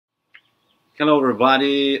Hello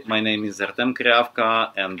everybody, my name is Artem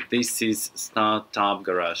Kariavka and this is Startup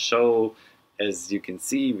Garage Show. As you can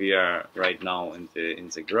see, we are right now in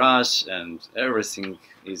the garage and everything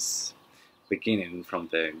is beginning from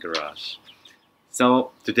the garage.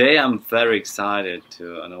 So today I'm very excited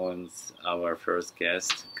to announce our first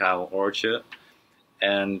guest, Kyle Orciuch,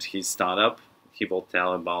 and his startup. He will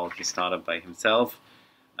tell about his startup by himself.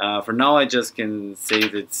 For now, I just can say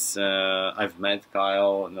that I've met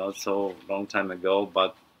Kyle not so long time ago,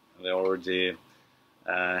 but we already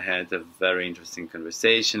had a very interesting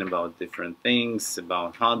conversation about different things,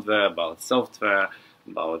 about hardware, about software,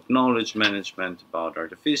 about knowledge management, about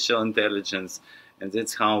artificial intelligence, and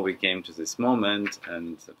that's how we came to this moment,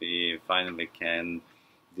 and we finally can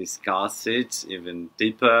discuss it even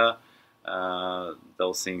deeper,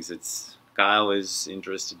 those things that Kyle is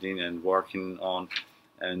interested in and working on.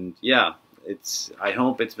 And yeah, I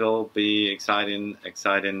hope it will be exciting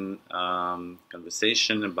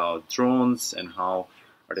conversation about drones and how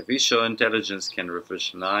artificial intelligence can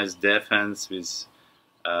revolutionize defense with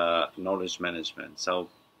knowledge management. So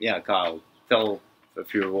yeah, Kyle, tell a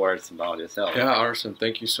few words about yourself. Yeah, Artem,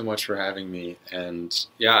 thank you so much for having me. And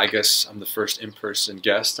yeah, I guess I'm the first in-person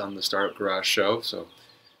guest on the Startup Garage Show. So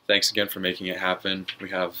thanks again for making it happen.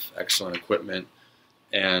 We have excellent equipment.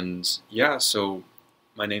 And yeah, so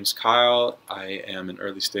my name's Kyle. I am an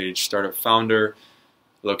early stage startup founder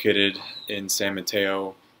located in San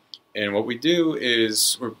Mateo. And what we do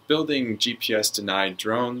is we're building GPS denied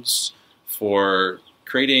drones for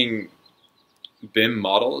creating BIM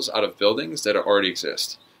models out of buildings that already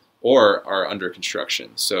exist or are under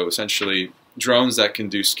construction. So essentially drones that can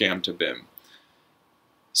do scam to BIM.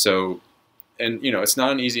 So, and you know, it's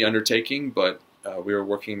not an easy undertaking, but we are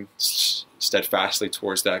working steadfastly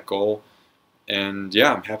towards that goal. And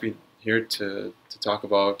yeah, I'm happy here to talk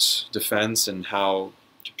about defense and how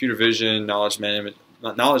computer vision, knowledge management,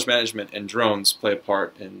 and drones play a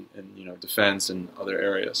part in you know, defense and other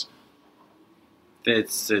areas.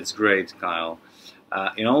 It's great, Kyle.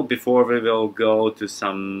 You know, before we will go to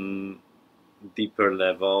some deeper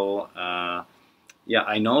level, yeah,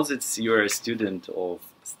 I know that you're a student of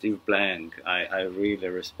Steve Blank. I really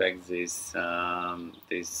respect this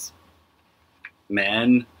this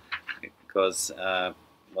man, because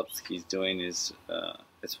what he's doing is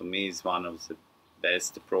for me is one of the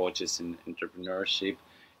best approaches in entrepreneurship.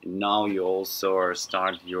 And now you also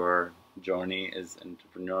start your journey as an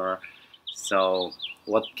entrepreneur. So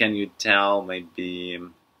what can you tell maybe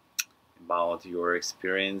about your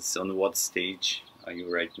experience? On what stage are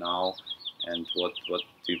you right now, and what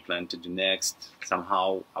do you plan to do next?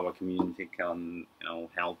 Somehow our community can, you know,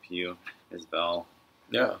 help you as well.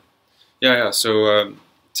 Yeah. So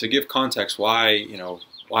to give context, why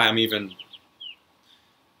I'm even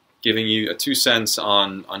giving you a 2 cents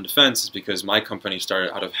on defense is because my company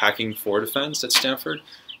started out of hacking for defense at Stanford.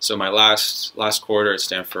 So my last quarter at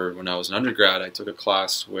Stanford, when I was an undergrad, I took a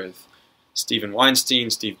class with Stephen Weinstein,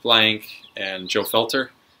 Steve Blank, and Joe Felter.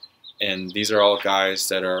 And these are all guys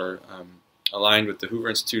that are aligned with the Hoover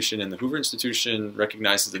Institution, and the Hoover Institution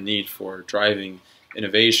recognizes the need for driving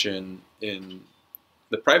innovation in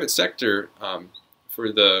the private sector for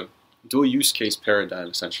the dual use case paradigm,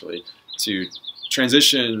 essentially, to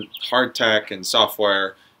transition hard tech and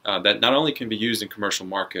software that not only can be used in commercial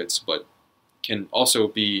markets, but can also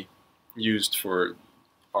be used for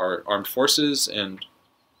our armed forces and,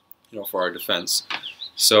 you know, for our defense.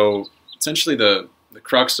 So essentially the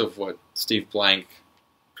crux of what Steve Blank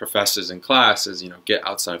professes in class is, you know, get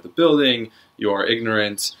outside of the building, you are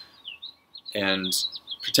ignorant, and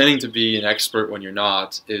pretending to be an expert when you're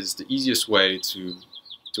not is the easiest way to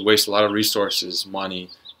waste a lot of resources, money,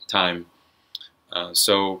 time.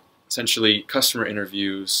 So essentially customer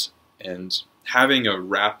interviews and having a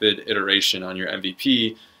rapid iteration on your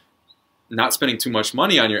MVP, not spending too much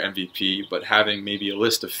money on your MVP, but having maybe a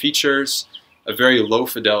list of features, a very low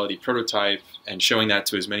fidelity prototype, and showing that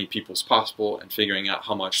to as many people as possible and figuring out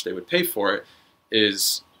how much they would pay for it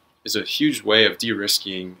is a huge way of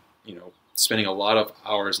de-risking, you know, spending a lot of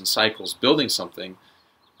hours and cycles building something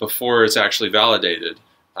before it's actually validated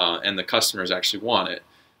and the customers actually want it.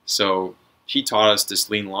 So he taught us this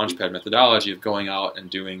lean launchpad methodology of going out and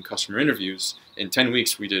doing customer interviews. In 10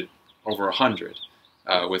 weeks, we did over 100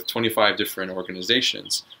 with 25 different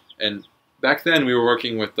organizations. And back then, we were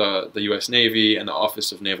working with the U.S. Navy and the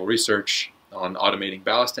Office of Naval Research on automating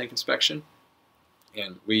ballast tank inspection.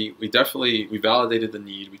 And we validated the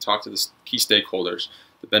need. We talked to the key stakeholders,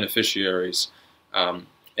 the beneficiaries,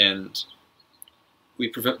 and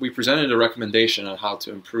we presented a recommendation on how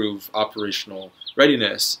to improve operational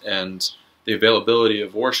readiness and the availability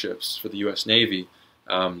of warships for the U.S. Navy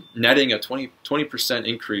netting a 20%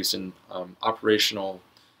 increase in operational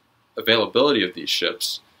availability of these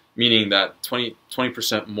ships, meaning that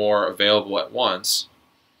 20% more available at once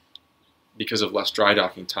because of less dry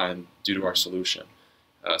docking time due to our solution.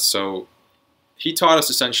 So he taught us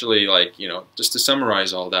essentially, like, just to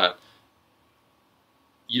summarize all that,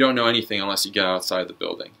 you don't know anything unless you get outside the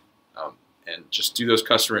building. And just do those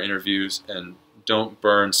customer interviews and don't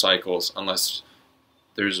burn cycles unless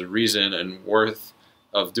there's a reason and worth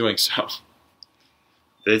of doing so.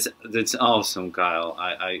 That's awesome, Kyle.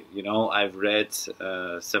 I've read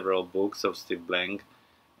several books of Steve Blank,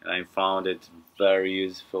 and I found it very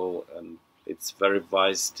useful, and it's very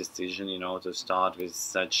wise decision, to start with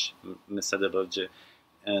such methodology.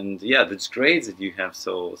 And yeah, that's great that you have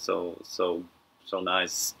so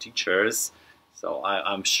nice teachers. So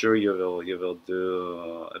I'm sure you will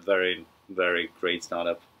do a very, very great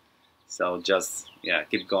startup. So just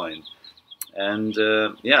keep going. And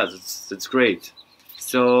that's great.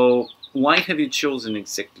 So why have you chosen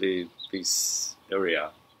exactly this area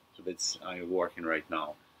that I'm working right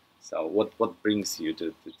now? So what brings you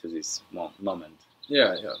to this moment?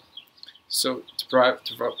 Yeah. So to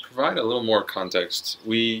provide a little more context,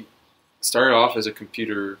 we started off as a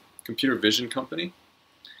computer vision company,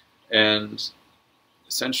 and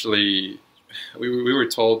essentially we were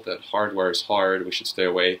told that hardware is hard, we should stay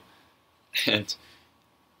away. And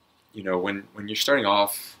when you're starting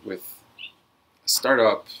off with a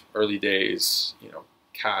startup, early days,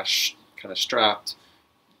 cash kind of strapped,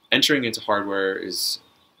 entering into hardware is,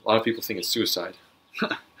 a lot of people think it's suicide.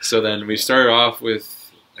 So then we started off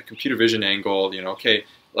with a computer vision angle, okay,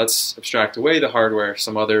 let's abstract away the hardware,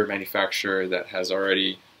 some other manufacturer that has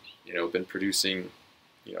already, been producing,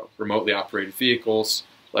 remotely operated vehicles.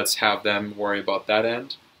 Let's have them worry about that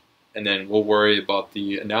end, and then we'll worry about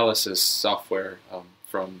the analysis software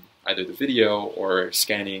from either the video or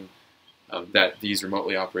scanning that these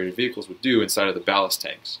remotely operated vehicles would do inside of the ballast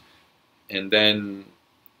tanks. And then,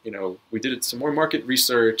 we did some more market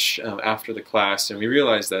research after the class, and we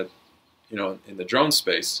realized that, in the drone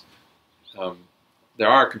space, there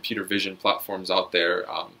are computer vision platforms out there,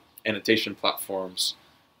 annotation platforms,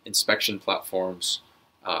 inspection platforms,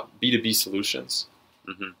 B2B solutions.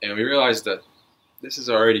 Mm-hmm. And we realized that this is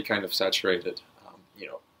already kind of saturated.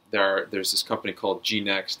 There's this company called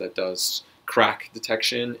GNext that does crack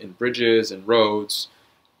detection in bridges and roads,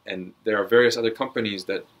 and there are various other companies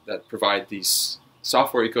that provide these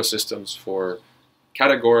software ecosystems for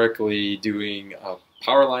categorically doing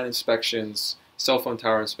power line inspections, cell phone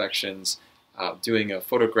tower inspections, doing a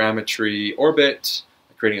photogrammetry orbit,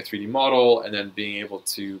 creating a 3D model, and then being able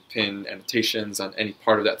to pin annotations on any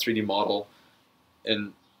part of that 3D model.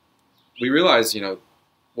 And we realized,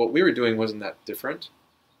 what we were doing wasn't that different.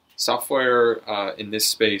 Software in this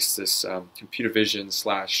space, this computer vision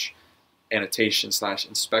 / annotation /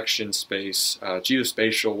 inspection space,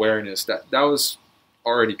 geospatial awareness, that was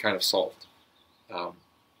already kind of solved.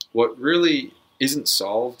 What really isn't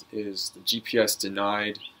solved is the GPS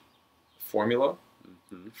denied formula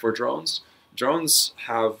for drones. Drones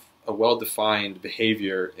have a well-defined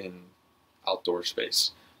behavior in outdoor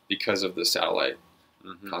space because of the satellite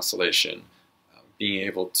constellation, being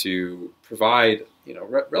able to provide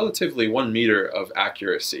relatively 1 meter of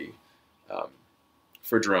accuracy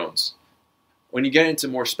for drones. When you get into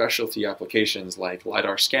more specialty applications like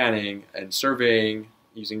LiDAR scanning and surveying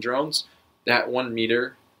using drones, that 1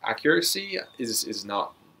 meter accuracy is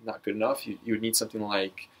not good enough. You would need something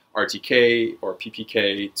like RTK or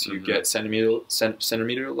PPK to get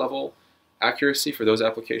centimeter level accuracy for those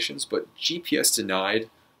applications. But GPS denied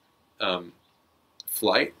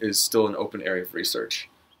flight is still an open area of research.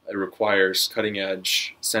 It requires cutting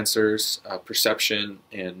edge sensors, perception,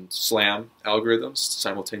 and SLAM algorithms,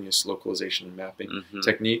 simultaneous localization and mapping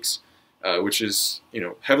techniques, which is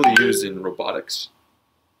heavily used in robotics.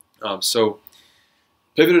 So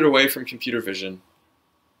pivoted away from computer vision.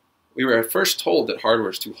 We were at first told that hardware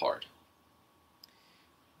is too hard.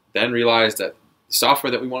 Then realized that the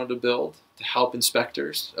software that we wanted to build to help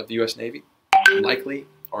inspectors of the US Navy likely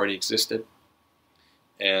already existed.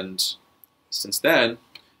 And since then,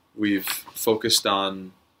 we've focused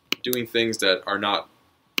on doing things that are not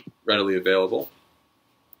readily available.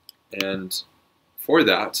 And for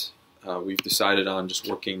that, we've decided on just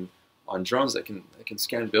working on drones that can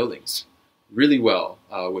scan buildings really well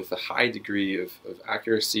with a high degree of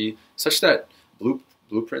accuracy, such that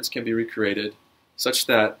blueprints can be recreated, such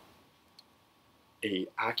that a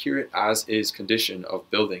accurate as-is condition of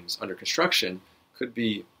buildings under construction could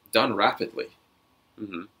be done rapidly.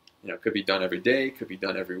 It could be done every day, could be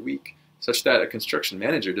done every week, such that a construction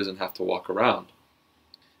manager doesn't have to walk around.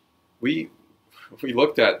 We we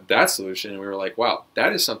looked at that solution and we were like, wow,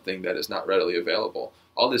 that is something that is not readily available.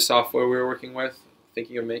 All this software we were working with,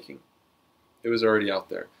 thinking of making, it was already out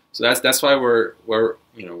there. So that's why we're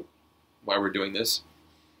why we're doing this,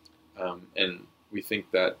 and we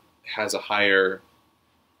think that has a higher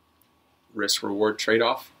risk reward trade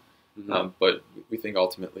off. But we think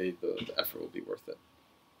ultimately the effort will be worth it.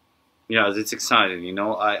 Yeah, it's exciting. You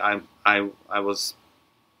know, I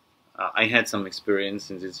had some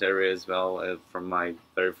experience in this area as well from my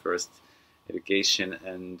very first education,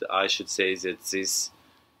 and I should say that this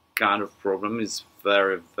kind of problem is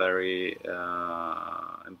very, very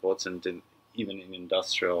important even in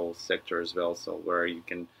industrial sector as well. So where you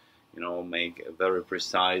can, make very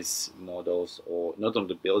precise models, or not on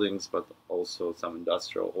the buildings, but also some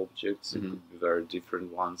industrial objects. It could be very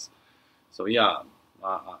different ones. So yeah,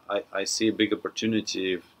 I see a big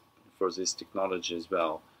opportunity for this technology as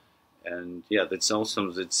well. And yeah, that's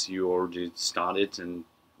awesome that you already started, and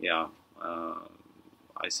yeah,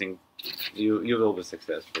 I think you will be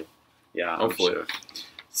successful. Yeah, hopefully. I'm sure.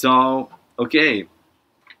 So okay,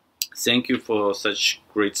 thank you for such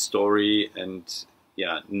great story, and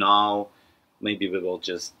yeah, now maybe we will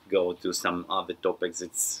just go to some other topics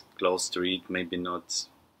that's close to it, maybe not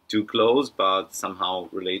too close, but somehow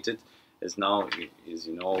related. As now, as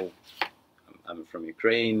you know, I'm from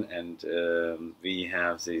Ukraine, and we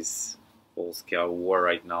have this full-scale war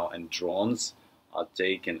right now, and drones are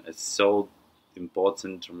taking a so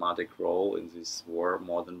important, dramatic role in this war,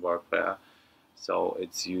 modern warfare. So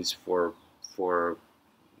it's used for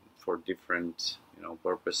different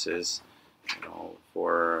purposes,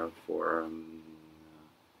 for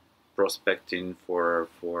prospecting, for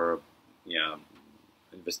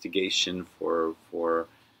investigation, for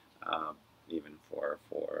even for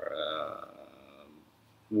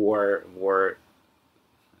war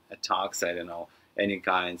attacks, I don't know, any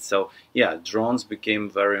kind. So yeah, drones became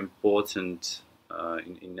very important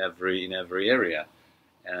in every area,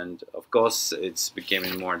 and of course it's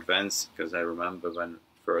becoming more advanced, because I remember when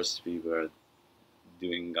first we were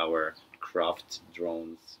doing our craft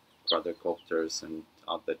drones, quadricopters and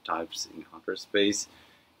other types in hyperspace.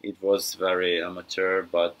 It was very amateur,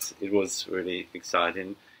 but it was really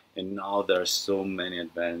exciting. And now there are so many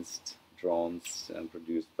advanced drones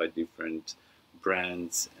produced by different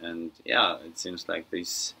brands, and yeah, it seems like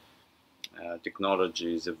this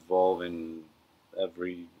technology is evolving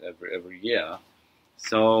every year.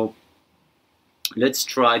 So let's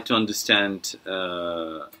try to understand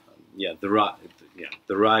the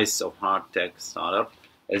rise of hard tech startup.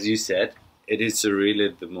 As you said, it is really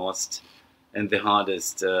the most and the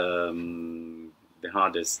hardest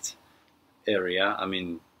area. I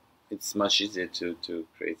mean, it's much easier to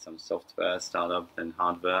create some software startup than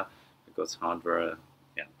hardware, because hardware,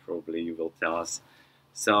 yeah, probably you will tell us.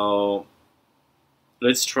 So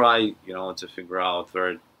let's try, to figure out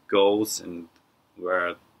where it goes and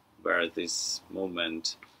where this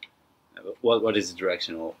movement, what is the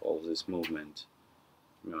direction of this movement?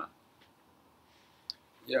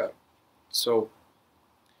 Yeah. So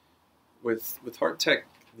with hard tech,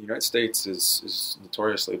 the United States is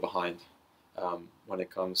notoriously behind when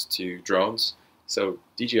it comes to drones. So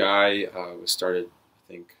DJI was started,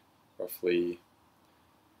 I think, roughly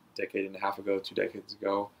a decade and a half ago, 2 decades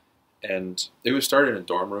ago, and it was started in a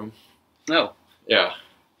dorm room. Oh. Yeah.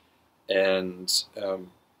 And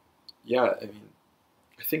yeah, I mean,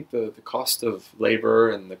 I think the cost of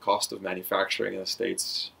labor and the cost of manufacturing in the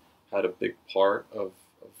States had a big part of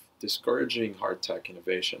discouraging hard tech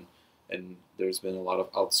innovation. And there's been a lot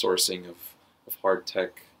of outsourcing of hard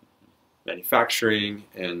tech manufacturing.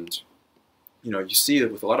 And, you see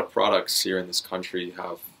that with a lot of products here in this country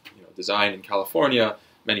have, designed in California,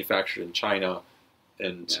 manufactured in China.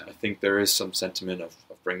 And yeah, I think there is some sentiment of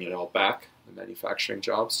bringing it all back, the manufacturing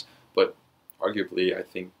jobs. But arguably, I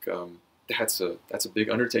think that's a big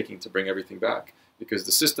undertaking to bring everything back, because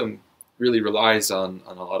the system really relies on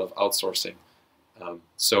a lot of outsourcing.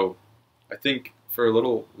 So I think for a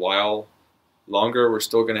little while longer, we're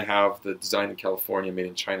still going to have the design in California, made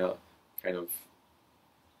in China kind of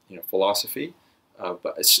philosophy.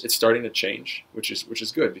 But it's starting to change, which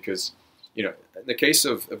is good, because in the case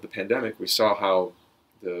of the pandemic, we saw how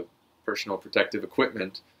the personal protective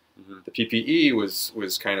equipment, the PPE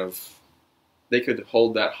was kind of, they could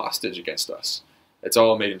hold that hostage against us. It's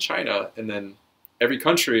all made in China, and then every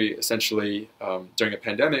country essentially during a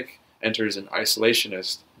pandemic enters an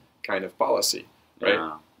isolationist kind of policy, right?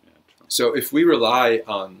 Yeah, so if we rely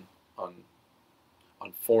on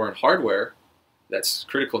foreign hardware that's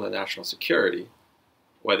critical to national security,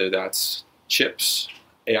 whether that's chips,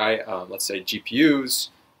 AI, let's say GPUs,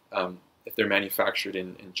 if they're manufactured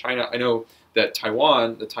in China. I know that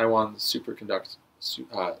Taiwan, the Taiwan superconductor,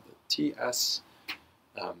 TS,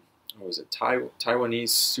 what was it? Taiwanese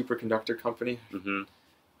Superconductor Company.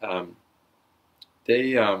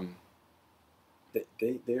 They have a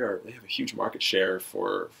huge market share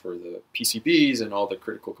for the PCBs and all the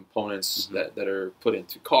critical components that are put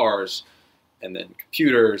into cars, and then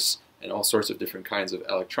computers and all sorts of different kinds of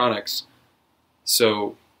electronics.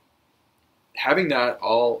 So having that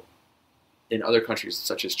all in other countries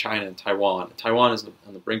such as China and Taiwan. Taiwan is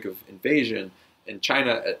on the brink of invasion, and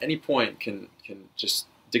China at any point can just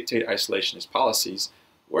dictate isolationist policies.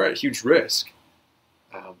 We're at huge risk,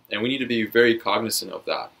 and we need to be very cognizant of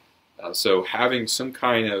that. So having some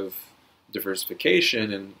kind of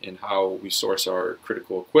diversification in how we source our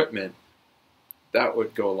critical equipment, that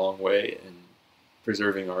would go a long way in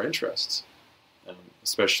preserving our interests.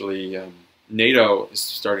 Especially NATO is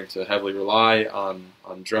starting to heavily rely on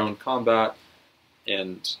drone combat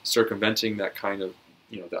and circumventing that kind of,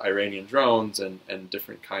 the Iranian drones and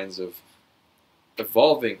different kinds of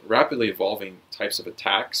rapidly evolving types of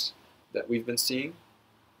attacks that we've been seeing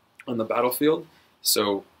on the battlefield.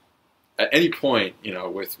 So at any point,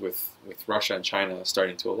 with Russia and China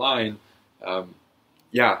starting to align,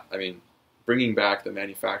 bringing back the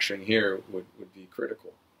manufacturing here would be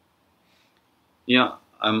critical. Yeah,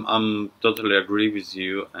 I'm totally agree with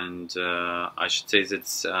you, and I should say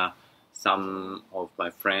that some of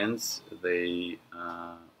my friends, they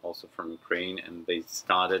also from Ukraine, and they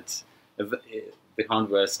started the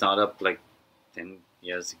hardware startup like 10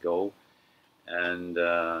 years ago, and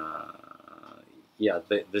the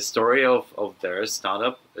story of their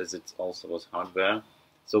startup is it also was hardware.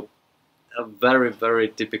 So a very, very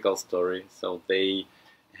typical story. So they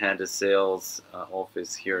had a sales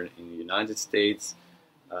office here in the United States,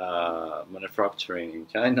 manufacturing in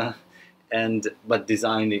China, but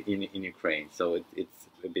designed in Ukraine. So it's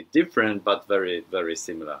a bit different, but very, very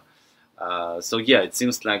similar. So yeah, it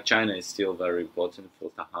seems like China is still very important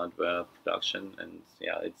for the hardware production, and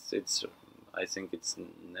yeah, it's I think it's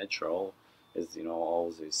natural, as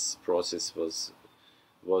all this process was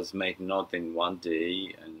made not in one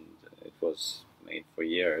day, and it was made for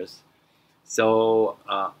years. So,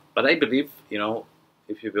 but I believe,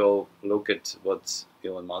 if you will look at what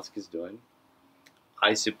Elon Musk is doing,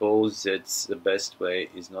 I suppose that the best way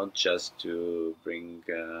is not just to bring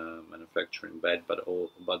manufacturing back, but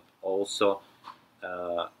also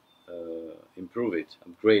improve it,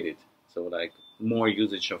 upgrade it. So like more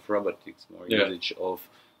usage of robotics, more usage of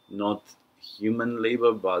not human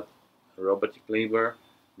labor, but robotic labor,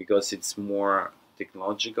 because it's more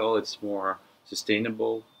technological, it's more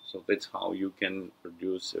sustainable. So that's how you can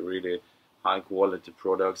produce a really high quality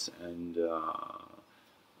products and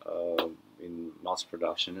in mass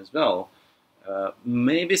production as well.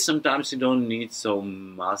 Maybe sometimes you don't need so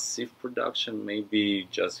massive production. Maybe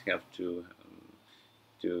just have to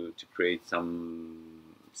create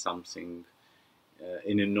something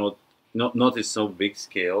in a not a so big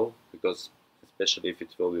scale, because especially if it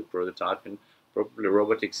will be prototyping, probably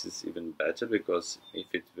robotics is even better, because if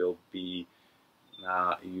it will be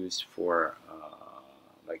used for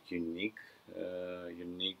like unique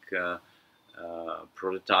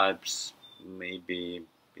prototypes, maybe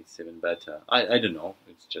it's even better. I don't know.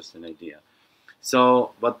 It's just an idea.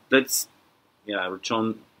 So, but let's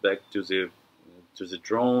return back to the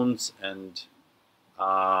drones, and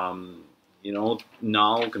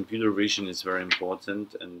now computer vision is very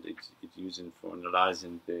important, and it's using for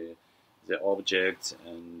analyzing the objects.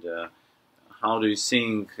 And how do you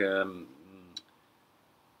think?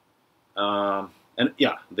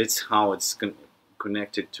 That's how it's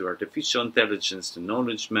connected to artificial intelligence, to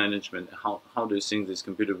knowledge management. How do you think this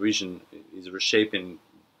computer vision is reshaping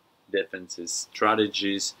defenses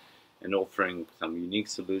strategies and offering some unique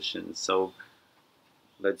solutions? So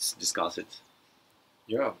let's discuss it.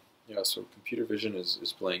 Yeah. So computer vision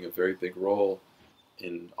is playing a very big role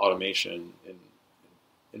in automation,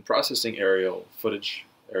 in processing aerial footage,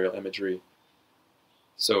 aerial imagery.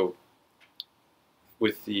 So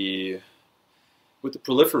with the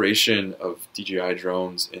proliferation of DJI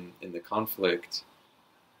drones in the conflict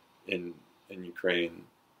in Ukraine,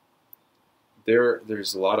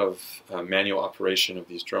 there's a lot of manual operation of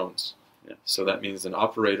these drones. Yeah. So that means an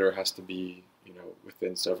operator has to be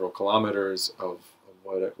within several kilometers of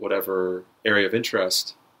whatever area of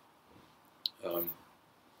interest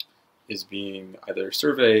is being either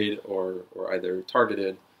surveyed or either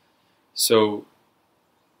targeted. So,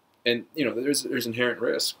 and there's inherent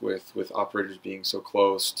risk with operators being so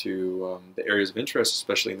close to the areas of interest,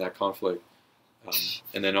 especially in that conflict.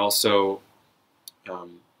 And then also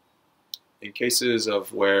in cases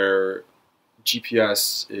of where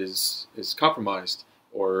GPS is compromised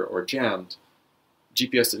or jammed,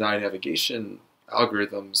 GPS denied navigation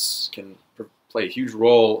algorithms can play a huge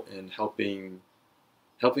role in helping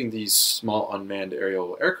these small unmanned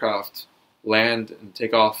aerial aircraft land and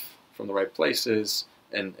take off from the right places.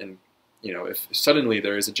 And you know, if suddenly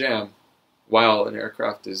there is a jam while an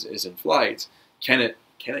aircraft is in flight, can it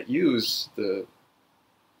use the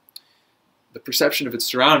perception of its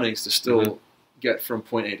surroundings to still get from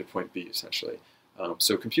point A to point B, essentially?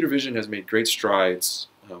 So computer vision has made great strides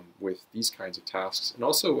with these kinds of tasks, and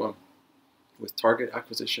also with target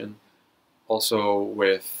acquisition, also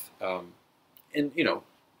with and you know,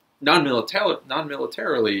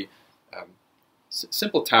 non-militarily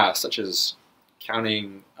simple tasks such as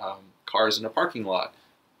counting cars in a parking lot,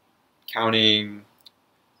 counting,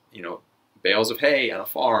 you know, bales of hay on a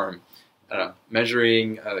farm,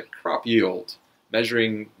 measuring the crop yield,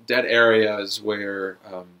 measuring dead areas where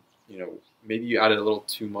you know, maybe you added a little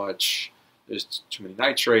too much, there's too many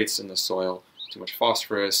nitrates in the soil, too much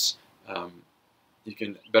phosphorus. You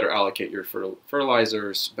can better allocate your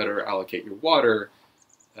fertilizers, better allocate your water,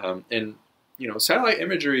 and you know, satellite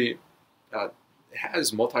imagery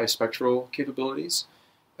has multispectral capabilities,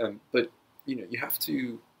 but you know, you have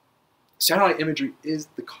to. Satellite imagery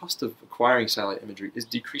the cost of acquiring satellite imagery is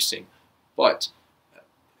decreasing, but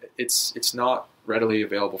it's not readily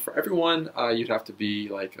available for everyone. You'd have to be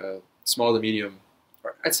like a small to medium,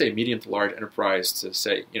 or I'd say medium to large enterprise to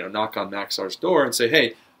say, you know, knock on Maxar's door and say,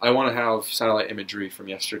 hey, I want to have satellite imagery from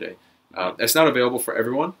yesterday. It's not available for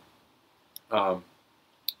everyone.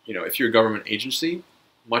 You know, if you're a government agency,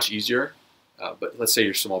 much easier. But let's say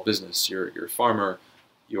you're a small business, you're a farmer,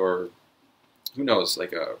 you're, who knows,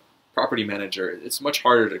 like a property manager. It's much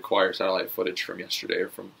harder to acquire satellite footage from yesterday or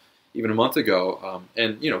from even a month ago.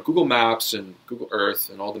 And you know, Google Maps and Google Earth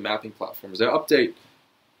and all the mapping platforms, they update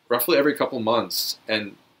roughly every couple months,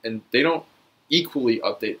 and they don't equally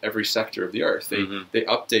update every sector of the Earth. They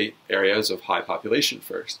update areas of high population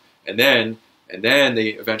first, and then they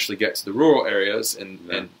eventually get to the rural areas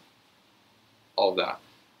and all of that.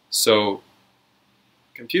 So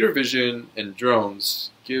computer vision and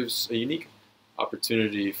drones gives a unique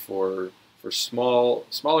opportunity for smaller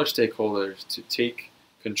stakeholders to take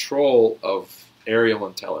control of aerial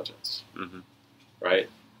intelligence, right?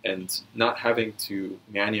 And not having to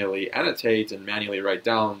manually annotate and manually write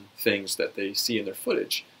down things that they see in their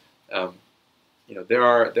footage. You know, there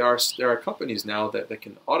are companies now that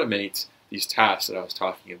can automate these tasks that I was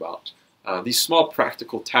talking about. These small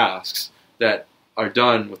practical tasks that are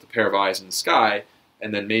done with a pair of eyes in the sky,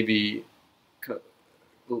 and then maybe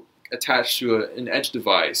attached to an edge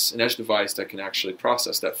device that can actually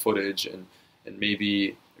process that footage, and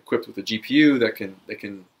maybe equipped with a GPU that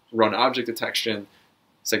can run object detection,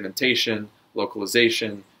 segmentation,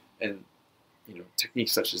 localization, and you know,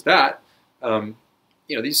 techniques such as that. You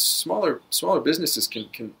know, these smaller businesses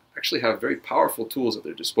can actually have very powerful tools at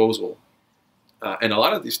their disposal, and a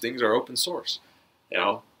lot of these things are open source. You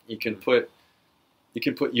know, you can put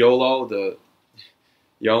YOLO, the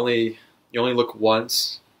you only look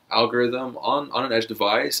once algorithm on an edge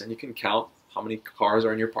device, and you can count how many cars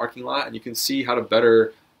are in your parking lot, and you can see how to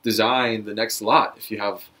better design the next lot if you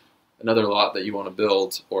have another lot that you want to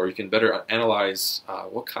build, or you can better analyze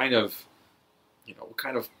what kind of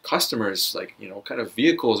customers, like, you know, what kind of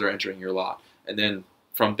vehicles are entering your lot, and then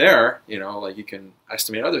from there, you know, like, you can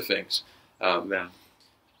estimate other things.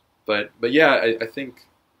 But yeah, I think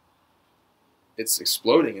it's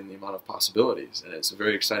exploding in the amount of possibilities, and it's a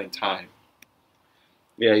very exciting time.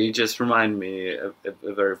 Yeah, you just remind me of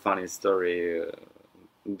a very funny story.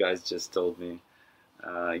 Guys just told me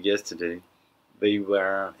yesterday. They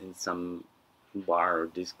were in some bar or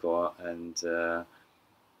disco, and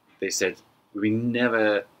they said, we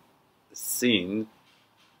never seen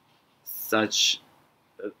such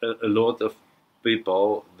a lot of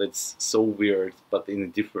people that's so weird, but in a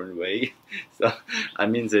different way. So I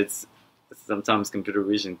mean, it's sometimes computer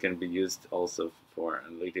vision can be used also for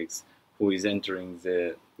analytics. Who is entering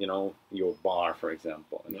the, you know, your bar, for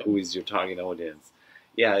example, and who is your target audience?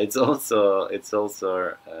 Yeah, it's also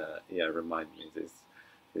yeah, remind me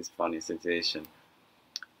this funny situation.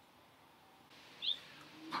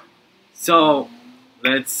 So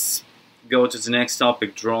let's go to the next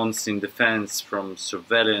topic: drones in defense, from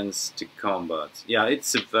surveillance to combat. Yeah,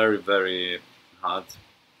 it's a very hard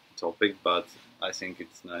topic, but I think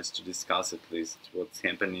it's nice to discuss at least what's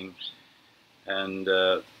happening. And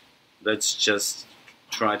let's just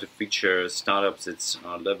try to feature startups that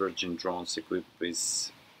are leveraging drones equipped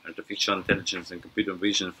with artificial intelligence and computer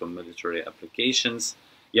vision for military applications.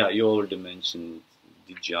 Yeah, you already mentioned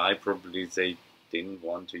DJI. Probably they didn't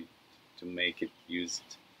want to to make it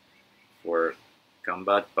used for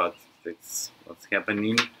combat, but that's what's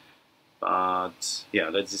happening. But yeah,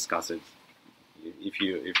 let's discuss it if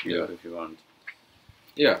you want.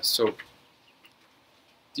 Yeah. So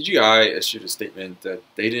DJI issued a statement that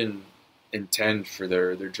they didn't intend for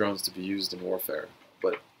their drones to be used in warfare,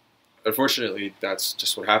 but unfortunately, that's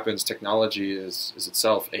just what happens. Technology is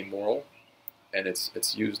itself amoral, and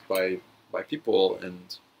it's used by people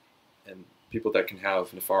and people that can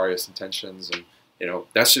have nefarious intentions, and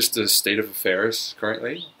that's just the state of affairs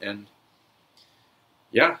currently. And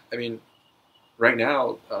yeah, I mean, right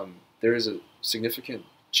now there is a significant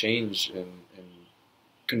change in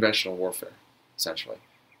conventional warfare, essentially.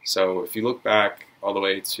 So if you look back all the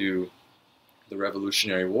way to the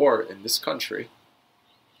Revolutionary War in this country,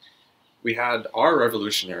 we had our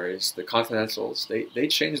revolutionaries, the Continentals. They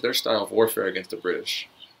changed their style of warfare against the British.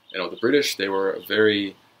 The British, they were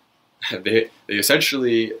very they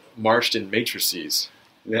essentially marched in matrices,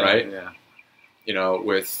 right? Yeah.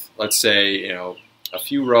 With, let's say, a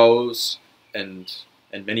few rows and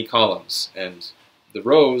many columns, and the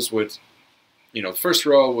rows would, the first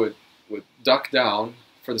row would duck down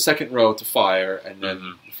for the second row to fire, and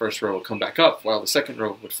then the first row would come back up while the second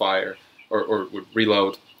row would fire or would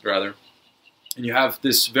reload rather. And you have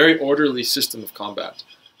this very orderly system of combat.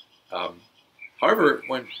 However,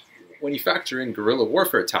 when you factor in guerrilla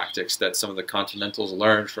warfare tactics that some of the Continentals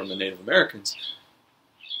learned from the Native Americans,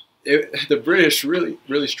 the British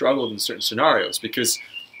really struggled in certain scenarios, because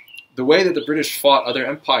the way that the British fought other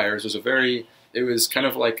empires was it was kind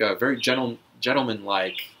of like a very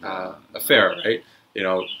gentleman-like affair, right?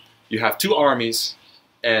 You have two armies,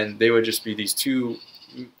 and they would just be these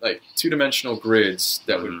two-dimensional grids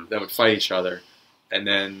that would fight each other. And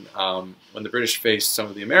then when the British faced some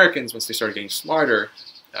of the Americans, once they started getting smarter,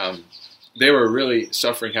 they were really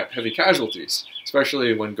suffering heavy casualties,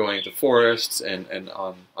 especially when going into forests and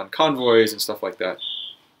on convoys and stuff like that.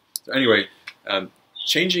 So anyway,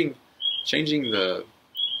 changing the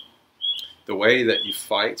way that you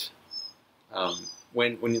fight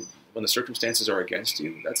when the circumstances are against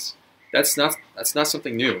you, that's not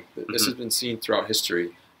something new. This has been seen throughout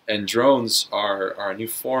history, and drones are a new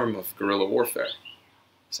form of guerrilla warfare,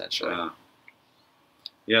 essentially.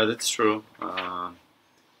 Yeah, that's true.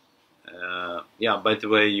 Yeah, by the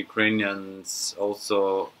way, Ukrainians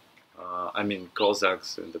also, I mean,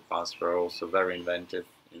 Cossacks in the past were also very inventive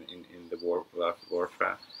in the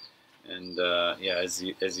warfare. And yeah, as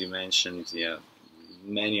you mentioned, yeah,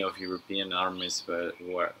 many of European armies were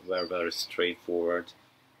very straightforward.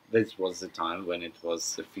 This was the time when it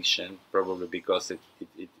was efficient, probably because it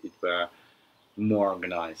were more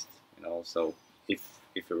organized. So if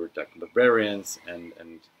we were talking barbarians and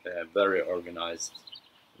very organized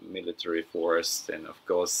military force, then of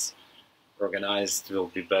course organized will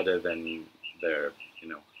be better than their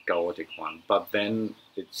chaotic one. But then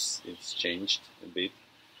it's changed a bit.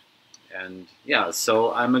 And yeah,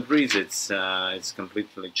 so I'm agreed. It's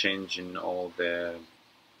completely changing all the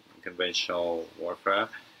conventional warfare.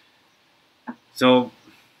 So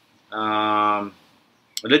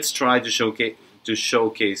let's try to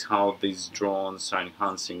showcase how these drones are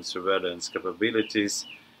enhancing surveillance capabilities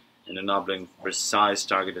and enabling precise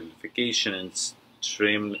target identification and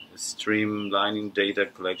streamlining data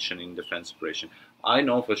collection in defense operation. I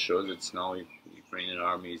know for sure that now the Ukrainian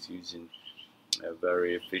army is using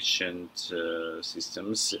very efficient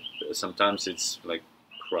systems. Sometimes it's like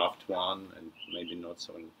craft one, and maybe not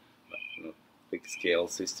so big scale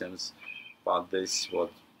systems, but this is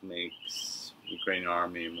what makes Ukrainian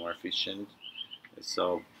army more efficient.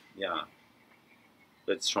 So yeah,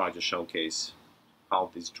 let's try to showcase how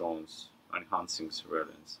these drones are enhancing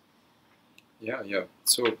surveillance. Yeah.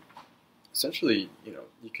 So essentially,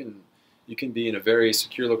 you can be in a very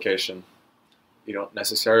secure location. You don't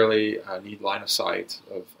necessarily need line of sight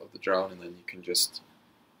of the drone, and then you can just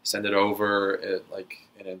send it over like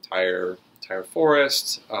an entire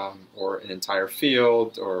forest or an entire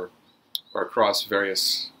field or across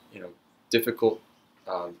various difficult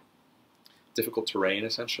terrain,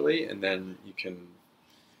 essentially. And then you can,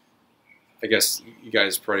 I guess you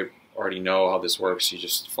guys probably already know how this works. You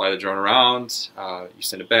just fly the drone around, you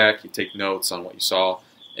send it back, you take notes on what you saw,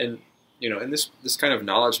 and and this kind of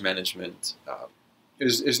knowledge management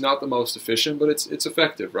is not the most efficient, but it's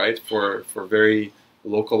effective, right? For very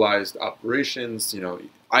localized operations,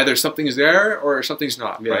 either something's there or something's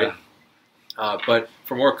not, right? But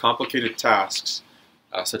for more complicated tasks,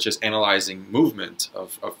 such as analyzing movement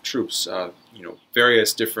of troops,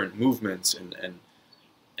 various different movements and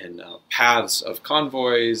paths of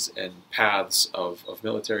convoys and paths of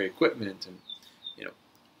military equipment, and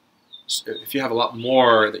if you have a lot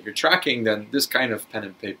more that you're tracking, then this kind of pen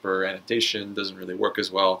and paper annotation doesn't really work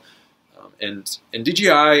as well. And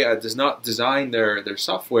DJI does not design their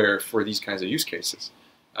software for these kinds of use cases.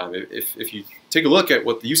 If you take a look at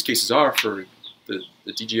what the use cases are for the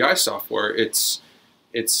DJI software, it's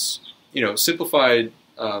simplified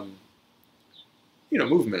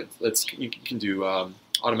movement. You can do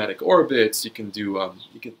automatic orbits. You can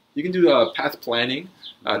do path planning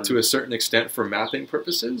to a certain extent for mapping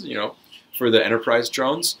purposes. For the enterprise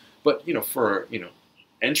drones, but for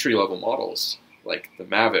entry level models like the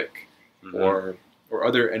Mavic or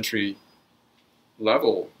other entry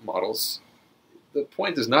level models, the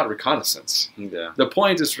point is not reconnaissance. Yeah. The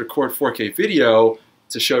point is to record 4K video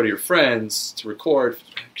to show to your friends, to record,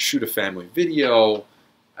 shoot a family video,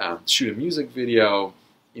 shoot a music video,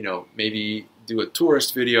 maybe do a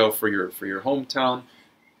tourist video for your hometown.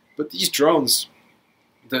 But these drones,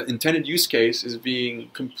 the intended use case is being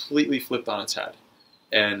completely flipped on its head.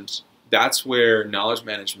 And that's where knowledge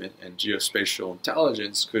management and geospatial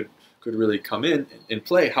intelligence could really come in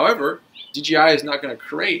play. However, DJI is not going to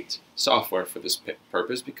create software for this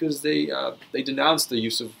purpose because they denounce the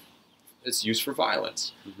use of its use for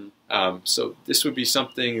violence. So this would be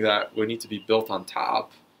something that would need to be built on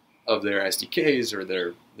top of their SDKs or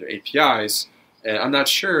their APIs. And I'm not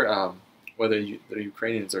sure whether the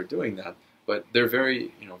Ukrainians are doing that, but they're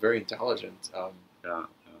very intelligent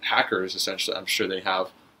hackers. Essentially, I'm sure they have.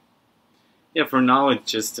 Yeah, for now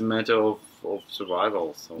it's just a matter of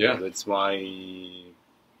survival. So yeah, that's why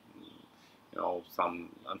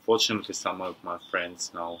unfortunately some of my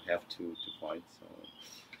friends now have to fight. So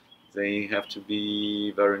they have to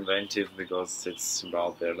be very inventive because it's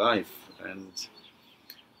about their life. And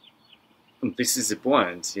this is the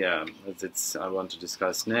point, yeah, that I want to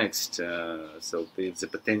discuss next. So the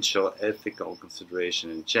potential ethical consideration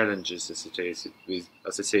and challenges associated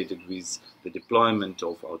with the deployment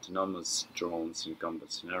of autonomous drones in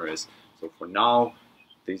combat scenarios. So for now,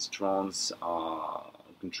 these drones are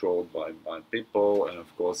controlled by people, and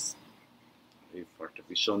of course, if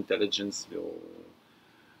artificial intelligence will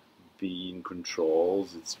be in control,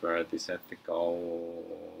 it's where this ethical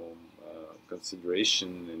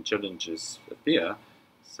consideration and challenges appear.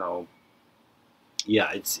 So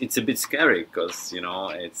yeah, it's a bit scary because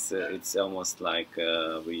it's almost like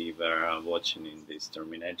we were watching in this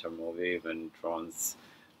Terminator movie when drones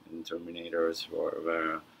and Terminators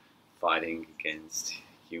were fighting against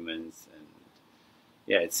humans, and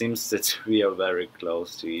yeah, it seems that we are very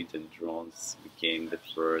close to it, and drones became the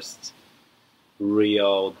first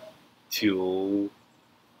real tool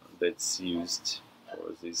that's used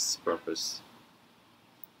for this purpose.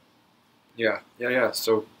 Yeah.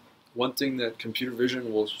 So one thing that computer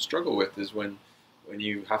vision will struggle with is when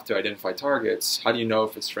you have to identify targets. How do you know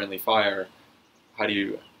if it's friendly fire? How do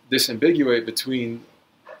you disambiguate between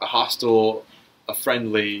a hostile, a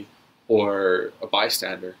friendly, or a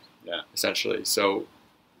bystander? Yeah. Essentially. So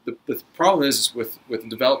the problem is with the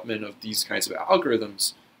development of these kinds of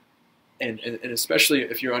algorithms, and especially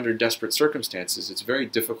if you're under desperate circumstances, it's very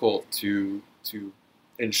difficult to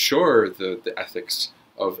ensure the ethics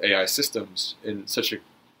of AI systems in such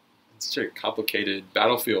a complicated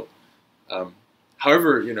battlefield.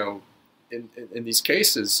 However, in these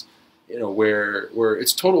cases, where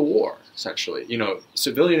it's total war, essentially,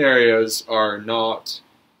 civilian areas are not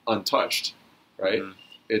untouched, right?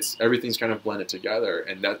 Everything's kind of blended together,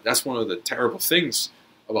 and that's one of the terrible things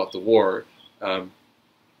about the war.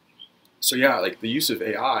 So yeah, like the use of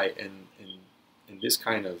AI in this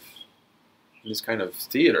kind of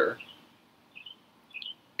theater,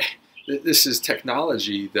 this is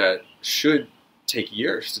technology that should take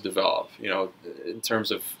years to develop. In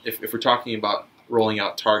terms of if we're talking about rolling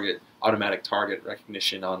out automatic target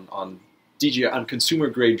recognition on DJI on consumer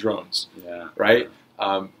grade drones, right?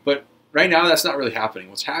 But right now that's not really happening.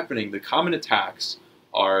 What's happening? The common attacks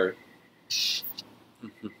are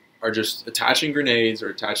just attaching grenades or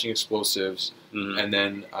attaching explosives, and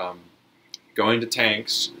then going to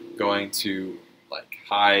tanks, going to like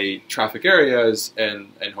high traffic areas,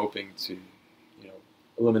 and hoping to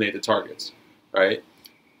eliminate the targets, right?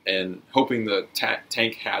 And hoping the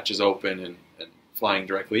tank hatch is open and flying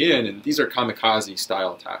directly in. And these are kamikaze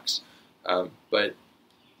style attacks. But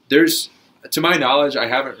to my knowledge, I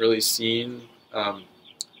haven't really seen a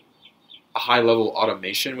high level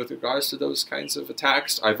automation with regards to those kinds of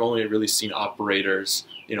attacks. I've only really seen operators,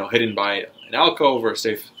 hidden by an alcove or a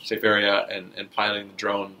safe area and piloting the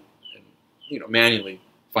drone and manually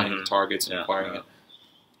finding the targets and acquiring it.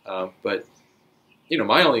 But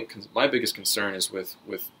my biggest concern is with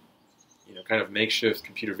kind of makeshift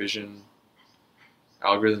computer vision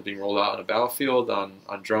algorithms being rolled out on a battlefield on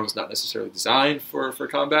drones not necessarily designed for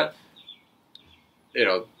combat,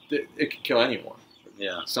 it can kill anyone.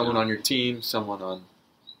 Yeah. Someone on your team, someone on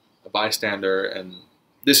a bystander, and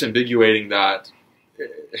disambiguating that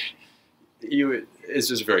is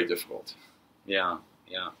just very difficult. Yeah,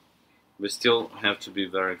 yeah. We still have to be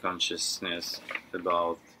very consciousness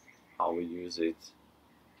about how we use it.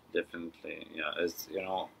 Definitely, yeah. As you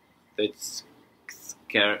know, it's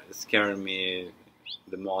scaring me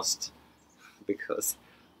the most because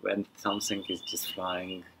when something is just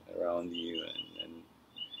flying around you and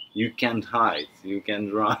you can't hide, you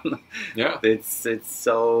can't run. Yeah, it's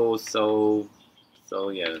so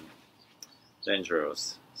yeah,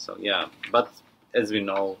 dangerous. So yeah, but as we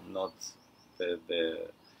know, not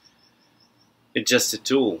it's just a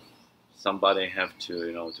tool. Somebody have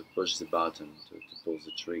to to push the button to pull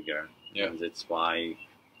the trigger. Yeah. And that's why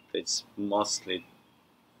it's mostly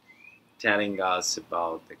telling us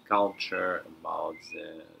about the culture, about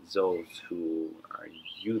those who are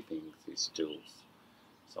using these tools.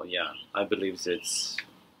 So yeah, I believe that's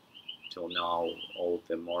till now all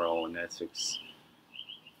the moral and ethics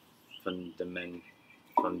fundament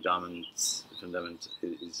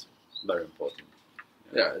is very important.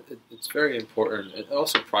 Yeah, it's very important, and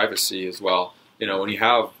also privacy as well. When you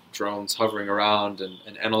have drones hovering around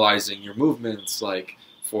and analyzing your movements, like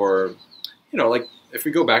for, like if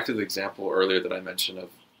we go back to the example earlier that I mentioned of,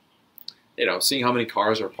 seeing how many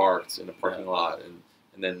cars are parked in a parking lot, and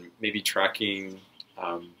then maybe tracking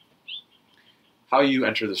how you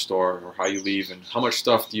enter the store or how you leave, and how much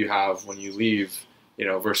stuff do you have when you leave,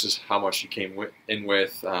 versus how much you came in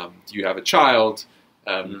with. Do you have a child?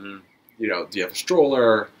 Do you have a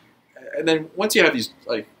stroller? And then once you have these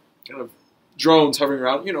like kind of drones hovering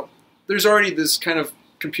around, there's already this kind of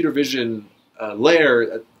computer vision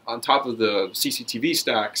layer on top of the CCTV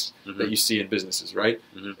stacks that you see in businesses, right?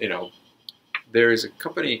 There is a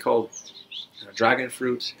company called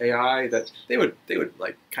Dragonfruit AI that they would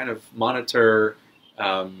like kind of monitor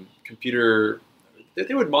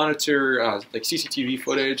They would monitor like CCTV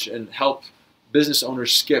footage and help business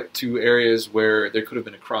owners skip to areas where there could have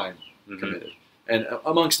been a crime committed, and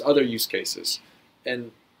amongst other use cases,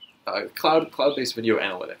 and cloud-based video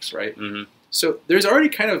analytics, right? So there's already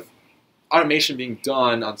kind of automation being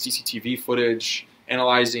done on CCTV footage,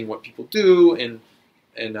 analyzing what people do and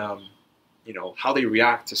how they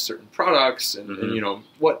react to certain products, and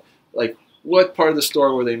what part of the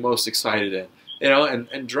store were they most excited in.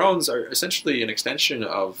 And drones are essentially an extension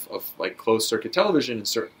of like closed circuit television in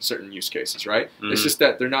certain use cases, right? It's just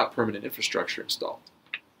that they're not permanent infrastructure installed.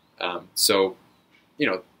 But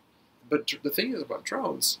the thing is about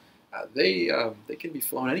drones, they can be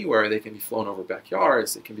flown anywhere. They can be flown over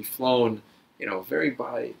backyards. They can be flown,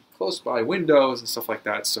 close by windows and stuff like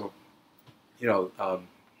that. So,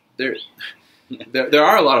 there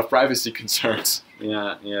are a lot of privacy concerns.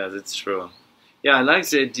 Yeah, that's true. Yeah, I like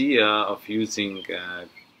the idea of using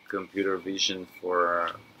computer vision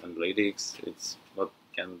for analytics. It's what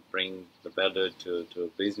can bring the better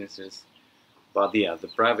to businesses. But yeah, the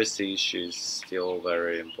privacy issue is still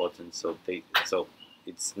very important. So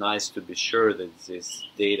it's nice to be sure that this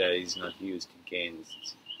data is not used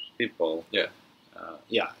against people. Yeah.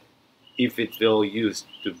 If it will use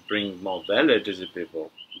to bring more value to the people,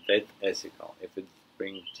 that's ethical. If it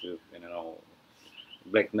brings to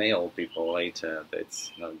blackmail people later,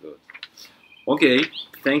 that's not good. Okay,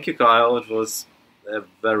 thank you, Kyle. It was a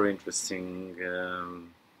very interesting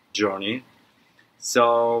journey.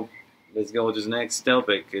 So let's go to the next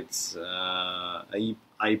topic. It's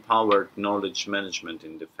AI-powered knowledge management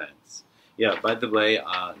in defense. Yeah, by the way,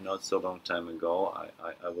 not so long time ago,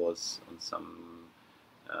 I was on some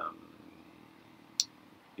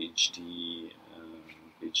PhD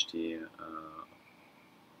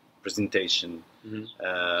presentation in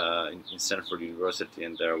Stanford University,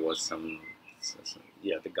 and there was the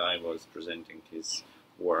guy was presenting his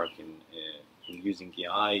work in using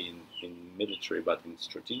AI in military, but in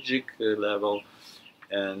strategic level,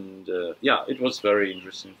 and it was very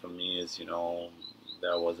interesting for me. As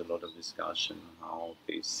there was a lot of discussion how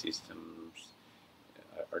these systems,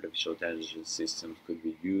 artificial intelligence systems, could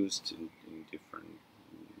be used in different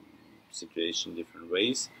situations, different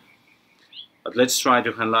ways. But let's try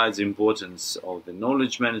to highlight the importance of the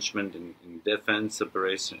knowledge management in defense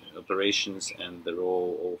operations and the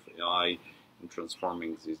role of AI in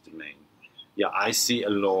transforming this domain. Yeah, I see a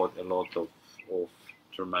lot of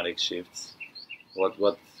dramatic shifts. What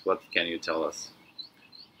can you tell us?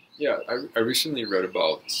 Yeah, I recently wrote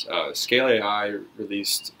about Scale AI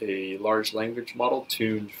released a large language model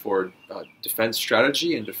tuned for defense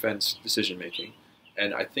strategy and defense decision making.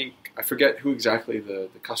 And I think, I forget who exactly the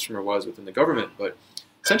customer was within the government, but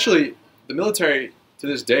essentially the military to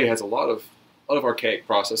this day has a lot of archaic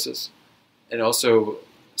processes, and also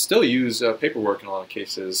still use paperwork in a lot of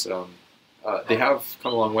cases. They have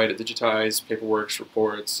come a long way to digitize paperwork,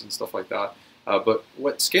 reports, and stuff like that. But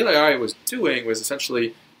what Scale AI was doing was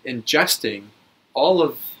essentially ingesting all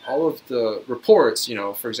of the reports.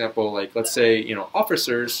 For example, like let's say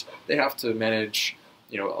officers, they have to manage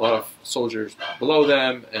a lot of soldiers below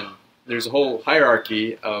them, and there's a whole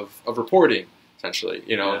hierarchy of reporting. Essentially,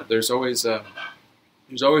 Yeah. there's always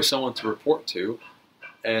someone to report to,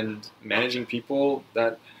 and managing people,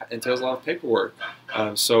 that entails a lot of paperwork.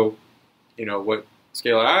 So what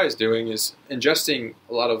Scale AI is doing is ingesting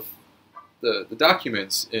a lot of the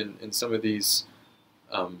documents in some of these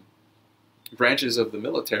branches of the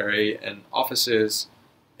military and offices,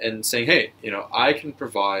 and saying, hey, I can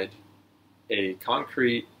provide a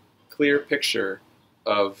concrete, clear picture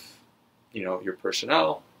of your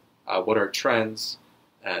personnel, what are trends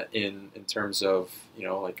in terms of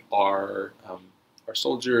like are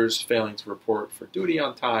soldiers failing to report for duty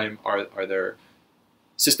on time? Are there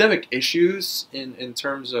systemic issues in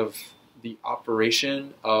terms of the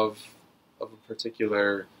operation of a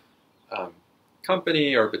particular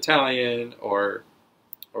company or battalion or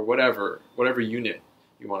whatever unit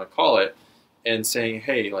you want to call it, and saying,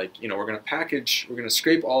 hey, like we're going to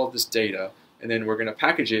scrape all of this data, and then we're going to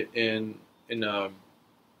package it in a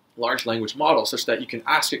large language model such that you can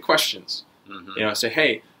ask it questions. Mm-hmm. Say,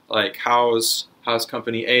 hey, like how's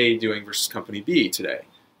company A doing versus company B today?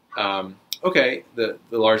 Okay, the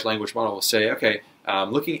large language model will say, okay,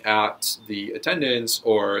 looking at the attendance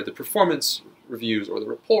or the performance reviews or the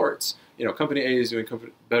reports, company A is doing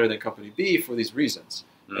better than company B for these reasons.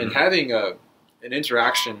 Mm-hmm. And having an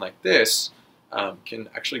interaction like this can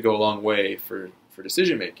actually go a long way for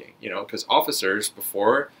decision making. Because officers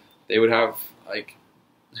before, they would have like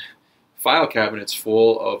file cabinets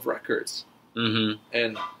full of records, Mm-hmm.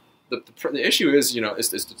 and the issue is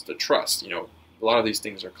it's the trust. A lot of these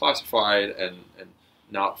things are classified and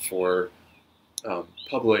not for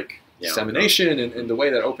public dissemination. And the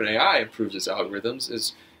way that OpenAI improves its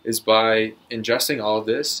algorithms is by ingesting all of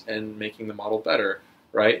this and making the model better.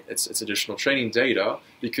 Right? It's additional training data,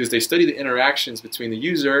 because they study the interactions between the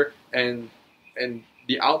user and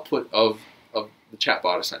the output of the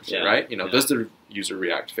chatbot, essentially. Yeah. Right? Does the user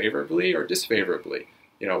react favorably or disfavorably?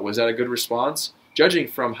 Was that a good response? Judging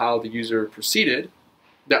from how the user proceeded,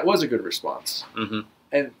 that was a good response. Mm-hmm.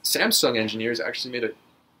 And Samsung engineers actually made a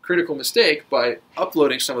critical mistake by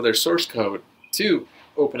uploading some of their source code to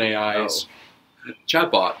OpenAI's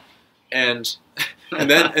chatbot, and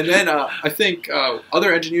then I think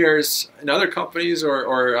other engineers in other companies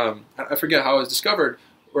or I forget how it was discovered,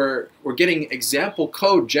 were getting example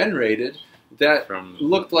code generated that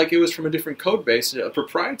looked like it was from a different code base, a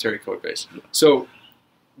proprietary code base. So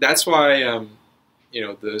that's why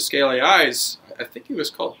the Scale AIs, I think it was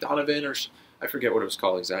called Donovan, or I forget what it was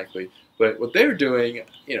called exactly, but what they're doing,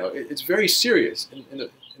 it's very serious in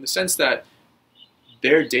the sense that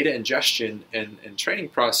their data ingestion and training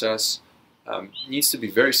process needs to be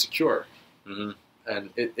very secure. Mm-hmm. And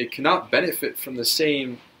it cannot benefit from the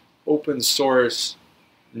same open source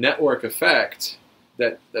network effect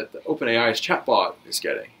that the OpenAI's chatbot is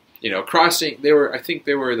getting. I think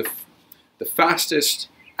they were the fastest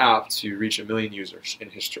app to reach 1 million users in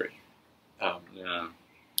history.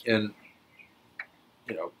 And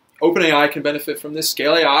OpenAI can benefit from this.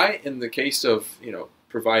 Scale AI, in the case of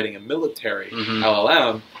providing a military Mm-hmm.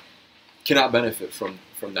 LLM, cannot benefit from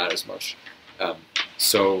that as much.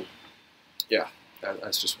 So yeah,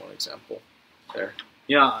 that's just one example there.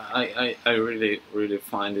 Yeah, I really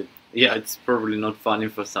find it. Yeah, it's probably not funny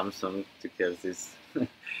for Samsung to have this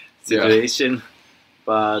situation,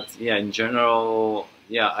 but yeah, in general,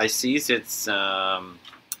 yeah, I see it's AI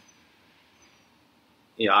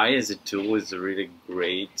as a tool is a really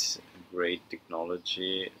great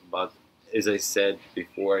technology, but as I said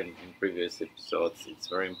before in previous episodes, it's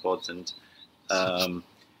very important.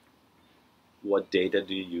 What data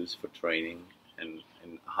do you use for training, and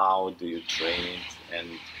how do you train it, and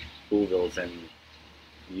who will then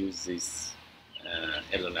use this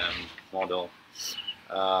LLM model?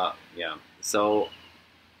 Yeah, so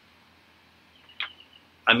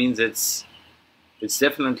I mean it's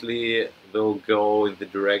definitely will go in the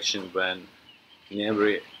direction when in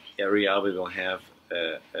every area we will have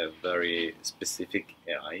a very specific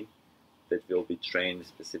AI that will be trained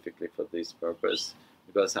specifically for this purpose,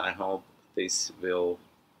 because I hope this will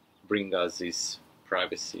bring us this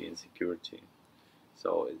privacy and security.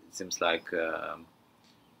 So it seems like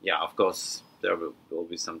yeah, of course, there will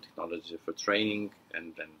be some technology for training,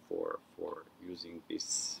 and then for using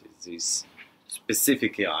this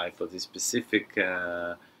specific AI for this specific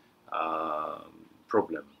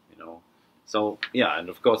problem, you know. So yeah, and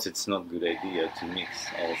of course, it's not a good idea to mix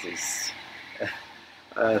all these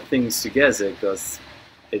things together, because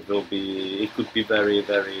it could be very,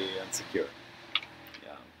 very insecure.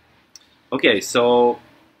 Yeah. Okay, so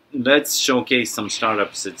let's showcase some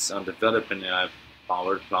startups that are developing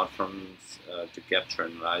AI-powered platforms to capture,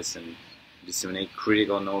 analyze, and disseminate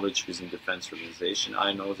critical knowledge within defense organization.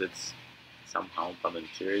 I know that somehow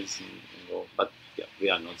Palantir is involved, but yeah, we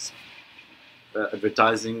are not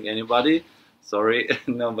advertising anybody. Sorry,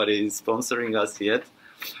 nobody is sponsoring us yet.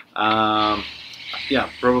 Yeah,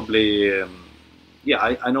 probably.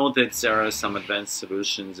 Yeah, I know that there are some advanced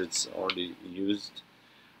solutions that's already used,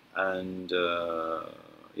 and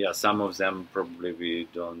yeah, some of them probably we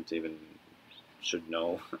don't even should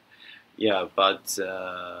know. Yeah, but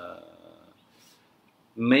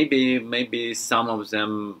maybe some of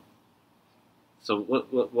them. So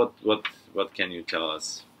what can you tell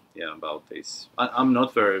us? Yeah, about this. I'm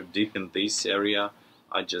not very deep in this area.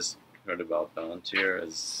 I just heard about Palantir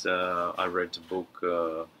as I read the book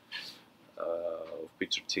of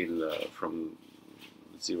Peter Thiel from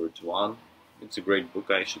Zero to One. It's a great book,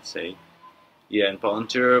 I should say. Yeah, and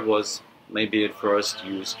Palantir was maybe at first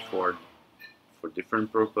used for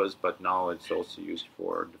different purpose, but now it's also used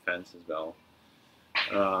for defense as well.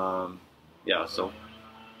 Yeah, so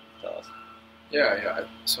tell us. Yeah.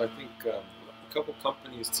 So I think a couple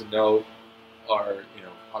companies to know are,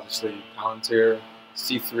 obviously Palantir,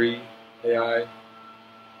 C3 AI,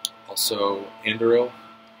 also Anduril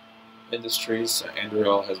Industries.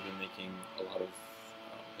 Anduril has been making a lot of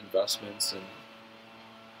investments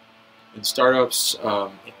in startups,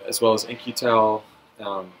 as well as InQtel.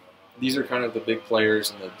 These are kind of the big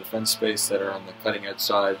players in the defense space that are on the cutting edge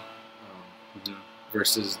side,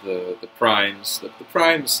 versus the primes. The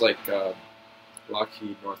primes like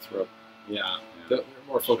Lockheed, Northrop. Yeah, They're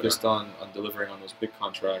more focused on delivering on those big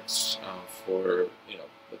contracts for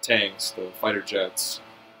the tanks, the fighter jets,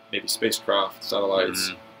 maybe spacecraft,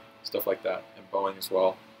 satellites, stuff like that, and Boeing as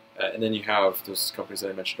well. And then you have those companies that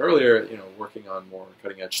I mentioned earlier, working on more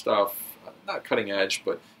cutting edge stuff. Not cutting edge,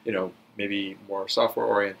 but maybe more software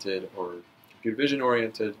oriented or computer vision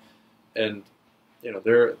oriented. And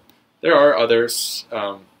there are others,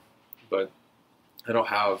 but I don't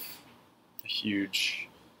have a huge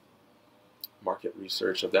market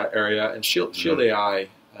research of that area. And Shield AI,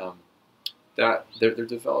 that they're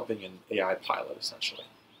developing an AI pilot essentially.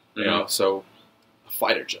 So a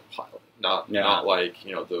fighter jet pilot, not like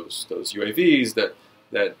those UAVs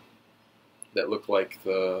that look like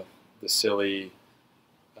the silly.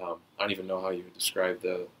 I don't even know how you would describe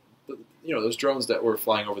the those drones that were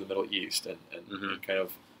flying over the Middle East and kind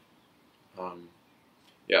of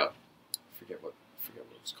forget what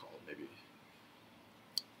it's called maybe.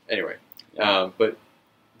 Anyway, but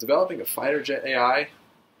developing a fighter jet AI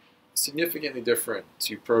significantly different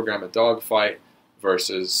to program a dogfight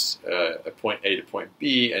versus a point A to point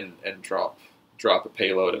B and drop a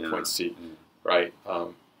payload at point C, right?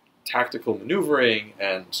 Tactical maneuvering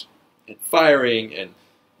and firing and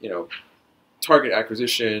target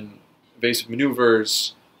acquisition, evasive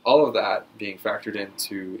maneuvers, all of that being factored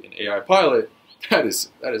into an AI pilot. That is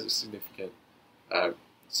a significant,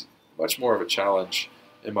 much more of a challenge,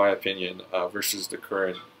 in my opinion, versus the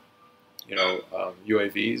current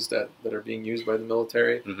UAVs that are being used by the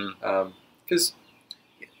military, because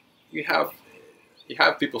you have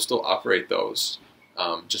people still operate those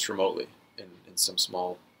just remotely in some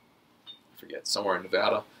small, I forget, somewhere in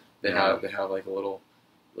Nevada. They have like a little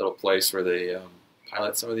place where they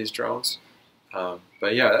pilot some of these drones.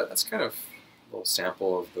 But yeah, that's kind of a little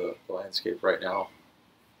sample of the landscape right now.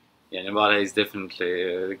 Yeah, Nevada is definitely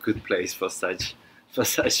a good place for such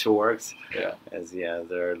works. Yeah, as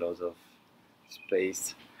there are lots of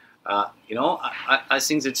space. I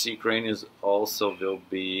think that Ukraine is also will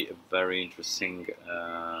be a very interesting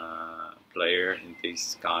player in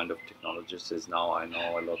this kind of technologies. As now I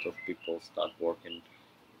know a lot of people start working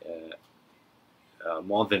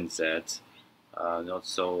more than that. Not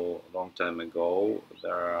so long time ago,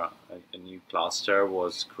 a new cluster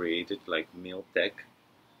was created like Miltech.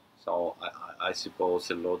 So I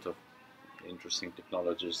suppose a lot of interesting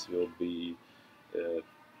technologies will be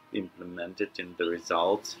implemented in the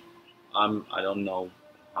result. I don't know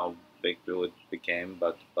how big will it became,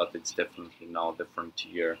 but it's definitely now the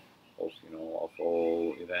frontier of of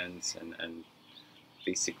all events, and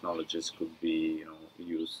these technologies could be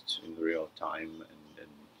used in real time, and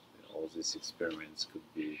all these experiments could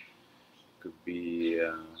be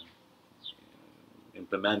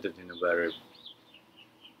implemented in a very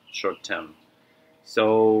short term.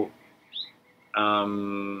 So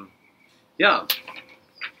yeah,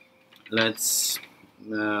 let's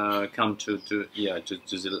come to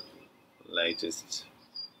the latest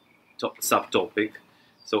subtopic.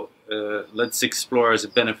 So let's explore the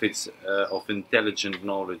benefits of intelligent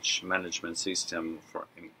knowledge management system for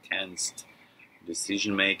enhanced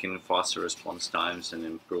decision making, faster response times, and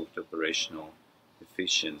improved operational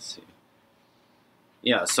efficiency.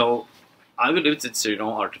 Yeah, so I believe that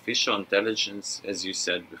artificial intelligence, as you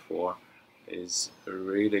said before, is a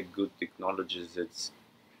really good technology that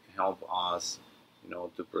help us,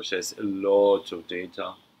 to process a lot of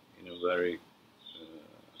data in a very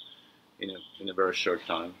in a very short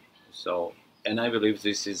time. So, and I believe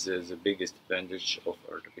this is the biggest advantage of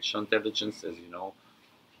artificial intelligence. As you know,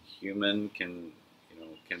 human can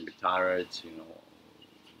be tired.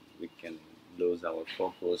 We can lose our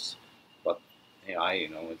focus, but AI,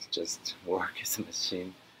 it's just work as a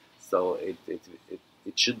machine. So it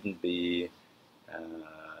shouldn't be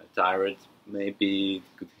tired. Maybe it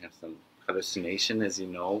could have some hallucination, as you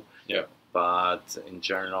know. Yeah. But in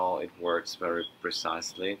general, it works very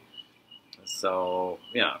precisely. So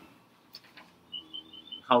yeah,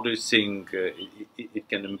 how do you think it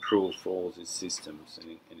can improve all these systems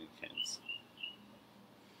and enhance?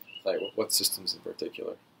 Like what systems in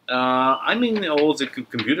particular? I mean, all the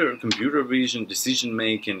computer vision, decision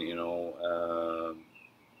making.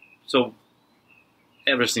 So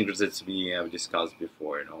everything that we have discussed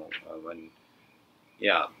before.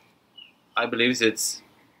 I believe that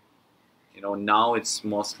now it's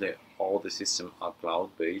mostly all the systems are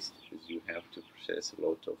cloud-based because you have to process a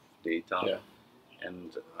lot of data. Yeah.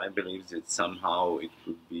 And I believe that somehow it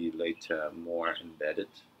could be later more embedded.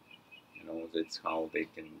 That's how they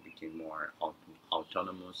can become more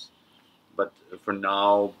autonomous. But for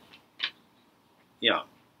now, yeah,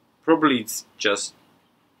 probably it's just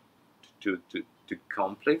too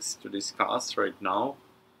complex to discuss right now.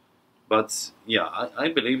 But yeah, I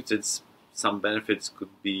believe that some benefits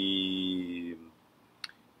could be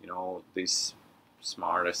these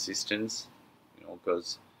smart assistants,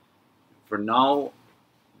 because for now,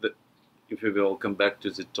 if we will come back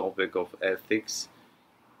to the topic of ethics,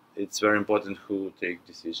 it's very important who take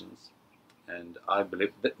decisions. And I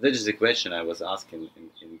believe that is the question I was asking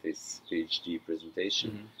in this PhD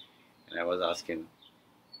presentation. Mm-hmm. And I was asking,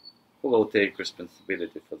 who will take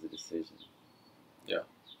responsibility for the decision? Yeah.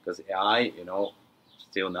 Because AI,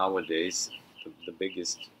 still nowadays, the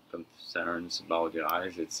biggest concerns about AI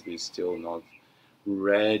is that we're still not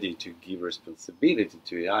ready to give responsibility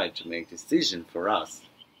to AI to make decisions for us.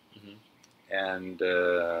 Mm-hmm. And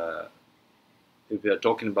if we are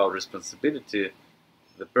talking about responsibility,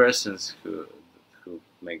 the persons who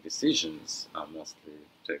make decisions are mostly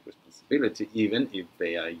take responsibility, even if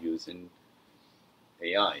they are using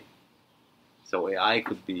AI. So AI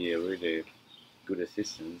could be a really good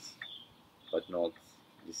assistance, but not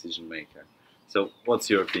decision maker. So what's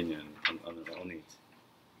your opinion on it?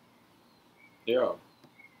 Yeah.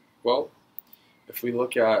 Well, if we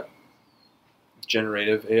look at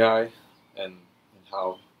generative AI and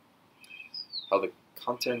how the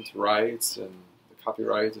content rights and the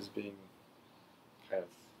copyright is being kind of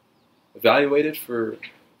evaluated for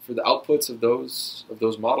the outputs of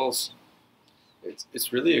those models,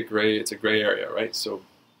 it's really a gray area, right? So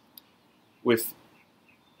with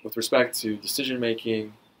respect to decision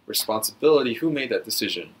making, responsibility, who made that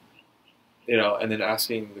decision? And then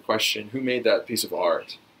asking the question, who made that piece of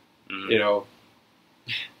art? Mm-hmm.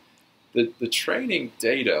 The training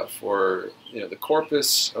data for the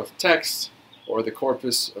corpus of text or the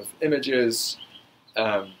corpus of images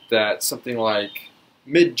that something like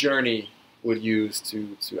Midjourney would use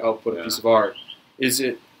to output a piece of art, is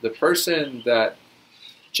it the person that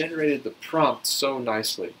generated the prompt so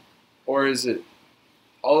nicely, or is it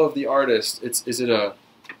all of the artists? Is it a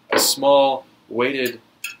small weighted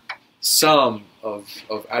sum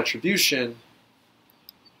of attribution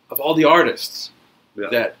of all the artists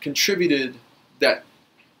that contributed, that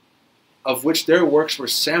of which their works were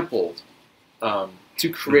sampled to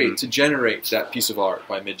create, mm-hmm. to generate that piece of art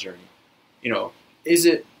by Midjourney? Is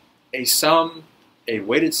it a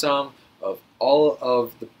weighted sum of all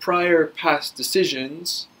of the prior past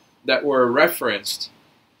decisions that were referenced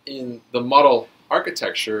in the model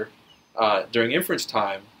architecture during inference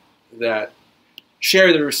time that share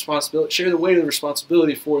the weight of the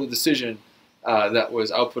responsibility for the decision that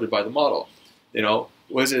was outputted by the model?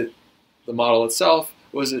 Was it the model itself?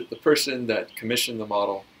 Was it the person that commissioned the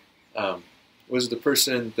model? Was it the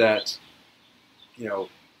person that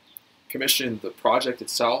commissioned the project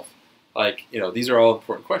itself? These are all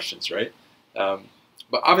important questions, right?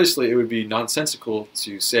 but obviously it would be nonsensical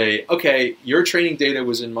to say, okay, your training data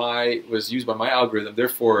was used by my algorithm,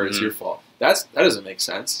 therefore it's your fault. That doesn't make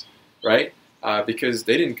sense, right? Because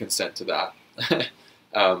they didn't consent to that.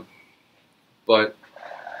 But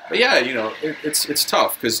yeah, you know, it's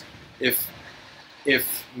tough because if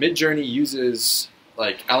Midjourney uses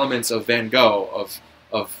like elements of Van Gogh,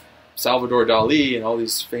 of Salvador Dali, and all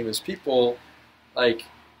these famous people, like,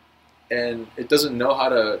 and it doesn't know how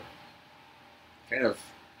to kind of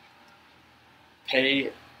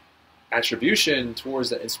pay attribution towards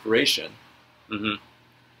that inspiration. Mm-hmm.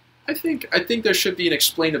 I think there should be an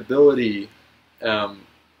explainability,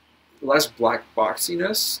 less black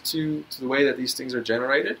boxiness to the way that these things are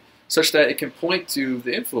generated, such that it can point to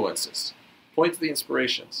the influences, point to the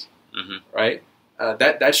inspirations, right?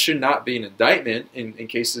 That should not be an indictment in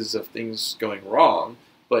cases of things going wrong,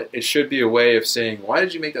 but it should be a way of saying, why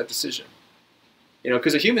did you make that decision? You know,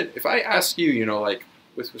 because a human, if I ask you, you know, like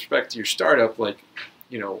with respect to your startup, like,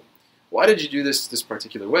 you know, why did you do this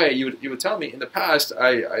particular way? You would tell me in the past,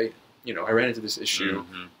 I ran into this issue,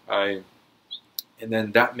 and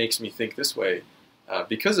then that makes me think this way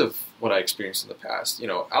because of what I experienced in the past. You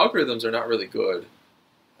know, algorithms are not really good.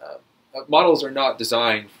 Models are not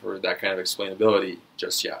designed for that kind of explainability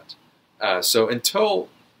just yet. So until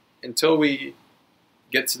we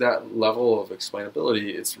get to that level of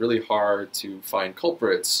explainability, it's really hard to find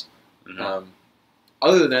culprits,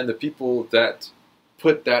 other than the people that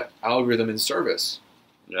put that algorithm in service.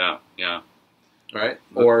 Yeah, yeah. Right?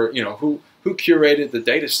 Or, you know, who curated the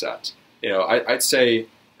data set? You know, I'd say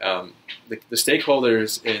the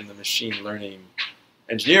stakeholders in the machine learning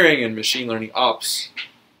engineering and machine learning ops,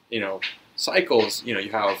 you know, cycles. You know,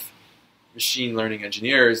 you have machine learning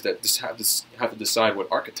engineers that just have to decide what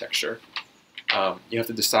architecture. You have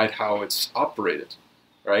to decide how it's operated,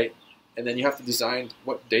 right? And then you have to design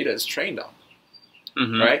what data is trained on,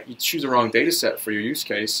 right? You choose the wrong data set for your use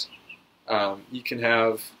case, that can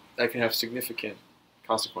have significant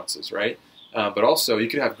consequences, right? But also, you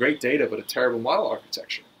could have great data but a terrible model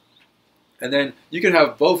architecture. And then you could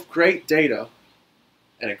have both great data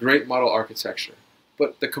and a great model architecture,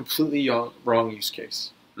 but the completely wrong use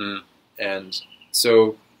case. And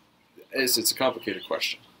so it's a complicated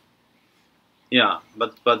question. Yeah,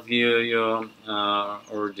 but you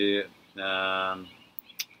already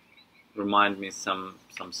remind me some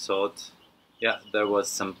thought. Yeah, there was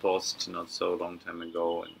some post not so long time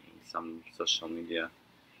ago in some social media,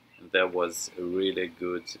 and there was a really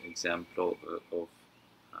good example of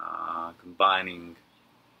combining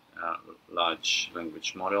large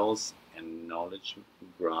language models and knowledge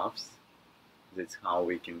graphs. That's how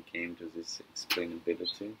we can came to this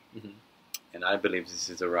explainability. And I believe this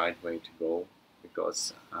is the right way to go,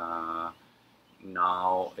 because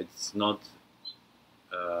now it's not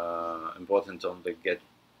important to only get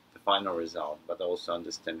the final result, but also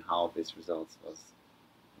understand how this result was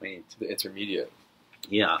made. The intermediate.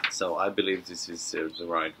 Yeah, so I believe this is the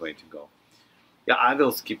right way to go. Yeah, I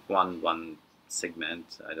will skip one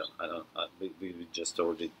segment. We just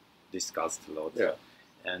already discussed a lot. Yeah.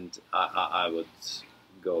 And I would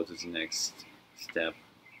go to the next step.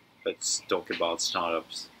 Let's talk about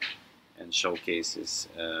startups and showcases.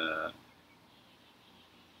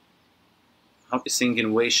 How do you think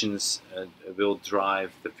innovations will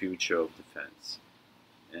drive the future of defense?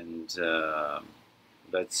 And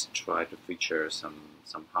let's try to feature some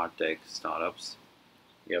hard tech startups.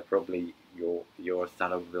 Yeah, probably your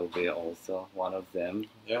startup will be also one of them.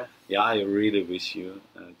 Yeah. Yeah, I really wish you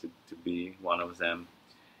to be one of them.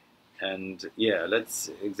 And yeah, let's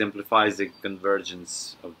exemplify the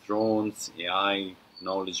convergence of drones, AI,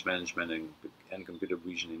 knowledge management, and computer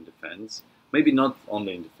vision in defense. Maybe not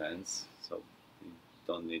only in defense, so you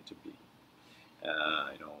don't need to be,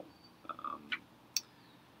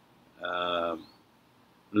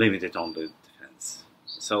 limited on the defense.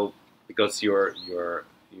 So because your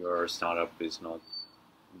startup is not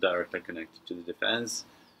directly connected to the defense,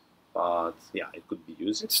 but yeah, it could be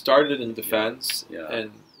used. It started in defense, yeah.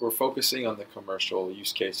 And we're focusing on the commercial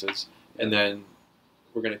use cases, and then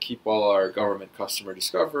we're going to keep all our government customer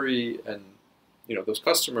discovery, and those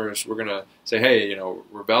customers, we're going to say, hey,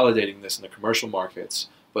 we're validating this in the commercial markets,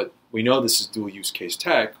 but we know this is dual use case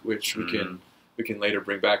tech, which we can later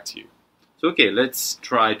bring back to you. So okay, let's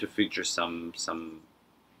try to feature some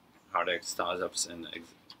hard tech startups and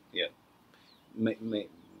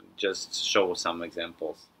just show some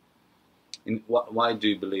examples. Why do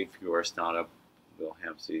you believe your startup will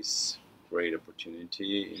have this great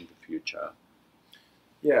opportunity in the future?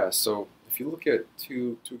 Yeah, so if you look at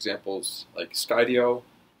two examples, like Skydio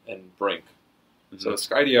and Brink. So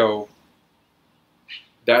Skydio,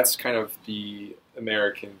 that's kind of the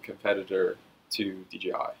American competitor to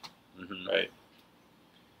DJI, right?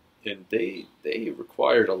 And they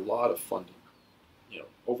required a lot of funding,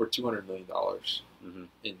 over $200 million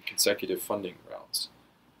in consecutive funding rounds.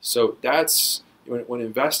 So that's when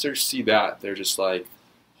investors see that, they're just like,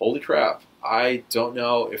 holy crap, I don't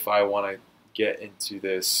know if I want to get into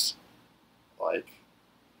this. Like,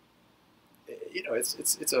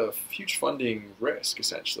 it's a huge funding risk,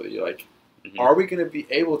 essentially. Like, are we going to be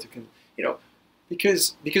able to,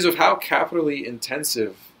 because of how capitally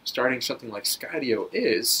intensive starting something like Skydio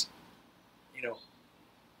is,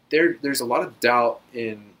 there's a lot of doubt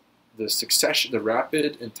in the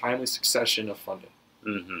rapid and timely succession of funding,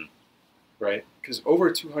 right? Because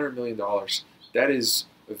over $200 million, that is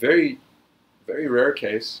a very, very rare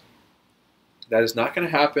case. That is not going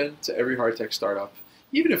to happen to every hard tech startup,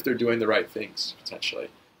 even if they're doing the right things, potentially.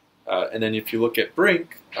 And then if you look at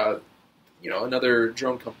Brink, another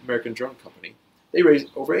American drone company, they raised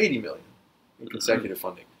over $80 million in consecutive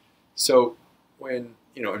funding. So when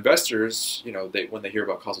investors, when they hear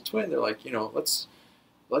about Causal Twin, they're like,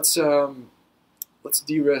 let's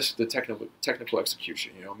de-risk the technical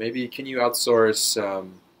execution. Maybe can you outsource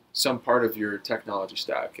some part of your technology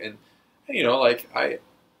stack? And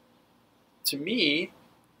to me,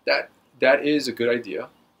 that is a good idea,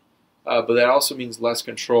 but that also means less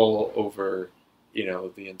control over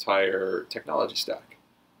the entire technology stack,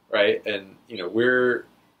 right? And we're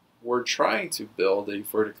trying to build a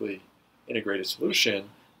vertically integrated solution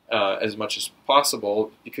as much as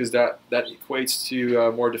possible, because that equates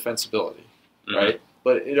to more defensibility, right?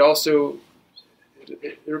 But it also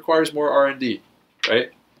it requires more R&D,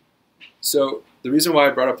 right? So the reason why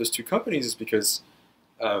I brought up those two companies is because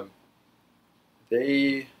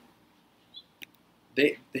they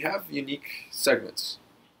have unique segments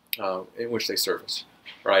in which they service,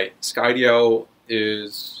 right? Skydio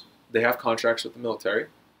they have contracts with the military,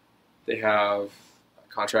 they have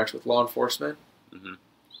contracts with law enforcement,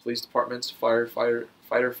 police departments,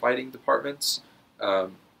 firefighting departments.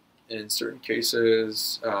 In certain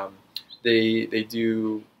cases, they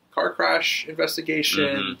do car crash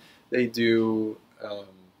investigation. They do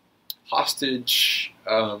hostage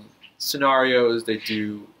scenarios. They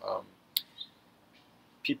do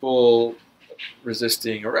people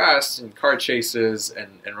resisting arrest and car chases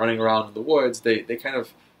and running around in the woods. They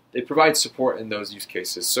provide support in those use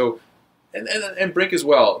cases. So. And Brink as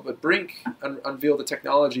well, but Brink unveiled a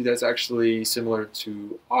technology that's actually similar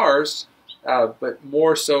to ours, but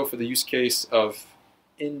more so for the use case of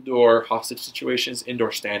indoor hostage situations,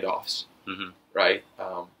 indoor standoffs, right?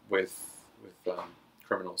 With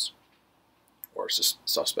criminals or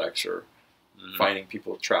suspects, or finding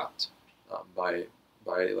people trapped by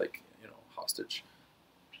hostage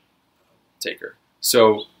taker.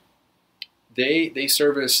 So they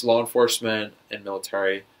service law enforcement and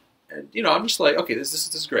military. And I'm just like, okay, this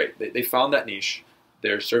is great. They found that niche.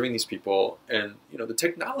 They're serving these people, and the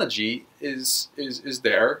technology is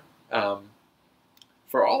there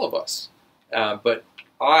for all of us. But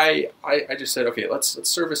I just said, okay, let's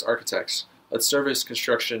service architects, let's service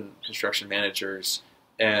construction managers,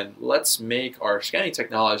 and let's make our scanning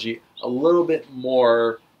technology a little bit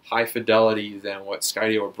more high fidelity than what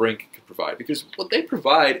Skydio or Brink could provide, because what they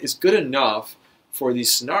provide is good enough for these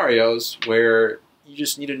scenarios where you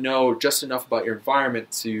just need to know just enough about your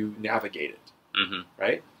environment to navigate it,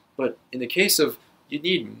 right? But in the case of, you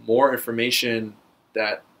need more information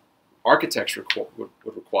that architects would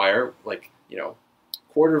require, like,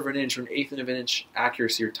 quarter of an inch or an eighth of an inch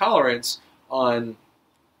accuracy or tolerance on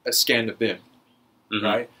a scan to BIM,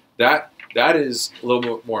 right? That is a little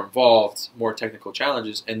bit more involved, more technical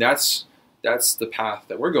challenges, and that's the path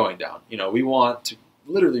that we're going down. We want to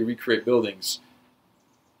literally recreate buildings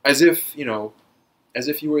as if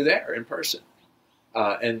you were there in person.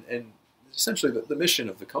 And essentially the mission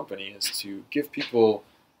of the company is to give people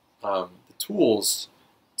the tools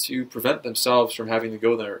to prevent themselves from having to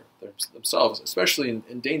go there themselves, especially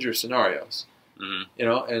in dangerous scenarios.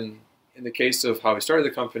 And in the case of how we started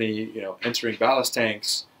the company, entering ballast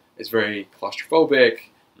tanks is very claustrophobic.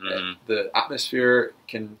 The atmosphere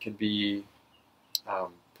can be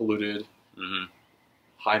polluted,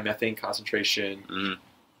 high methane concentration.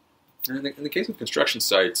 And in the case of construction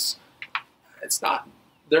sites, it's not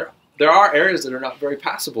there. There are areas that are not very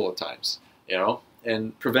passable at times,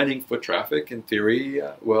 and preventing foot traffic, in theory,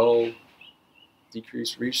 will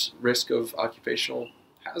decrease risk of occupational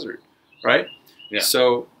hazard, right? Yeah.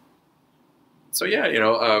 So yeah,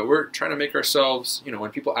 we're trying to make ourselves, when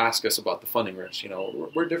people ask us about the funding risk,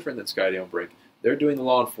 we're different than Skydio and Brink. They're doing the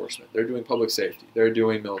law enforcement, they're doing public safety, they're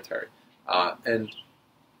doing military, and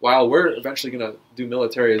while we're eventually going to do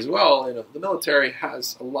military as well, you know, the military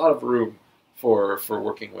has a lot of room for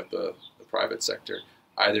working with the private sector,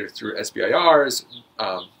 either through SBIRs,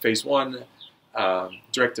 phase 1,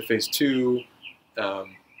 direct to phase 2,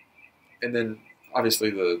 and then obviously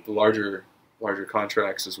the larger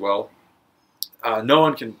contracts as well. No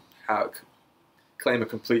one can claim a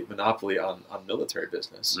complete monopoly on military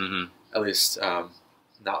business, at least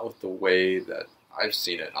not with the way that I've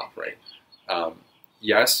seen it operate.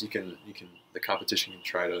 Yes, you can. The competition can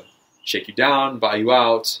try to shake you down, buy you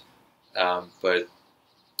out, but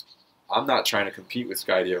I'm not trying to compete with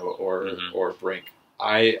Skydio or Brink.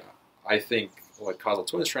 I think what Causal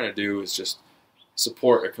Twin is trying to do is just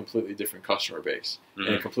support a completely different customer base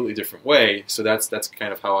in a completely different way. So that's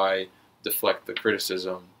kind of how I deflect the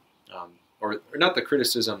criticism, or not the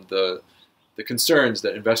criticism, the concerns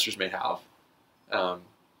that investors may have.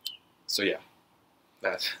 So yeah.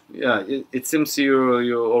 Yeah, it seems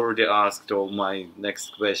you already asked all my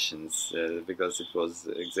next questions because it was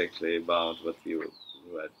exactly about what you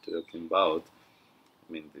were talking about.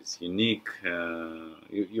 I mean, this unique,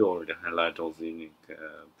 you already highlight all the unique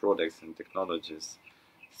products and technologies.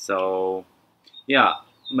 So, yeah,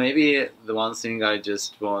 maybe the one thing I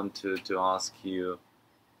just want to ask you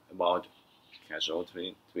about casual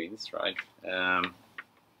twins, right?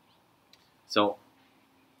 So,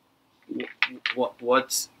 what are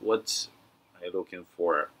you looking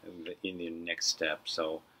for in the next step?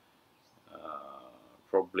 So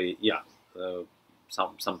probably, yeah,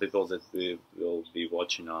 some people that will be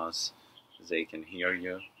watching us, they can hear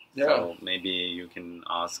you. Yeah. So maybe you can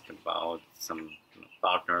ask about some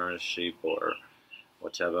partnership or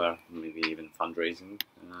whatever, maybe even fundraising.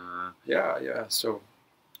 Yeah. So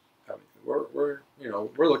I mean,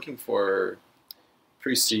 we're looking for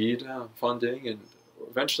pre-seed funding, and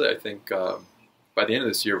eventually, I think by the end of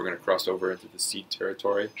this year, we're going to cross over into the seed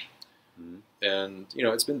territory. And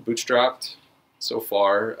it's been bootstrapped so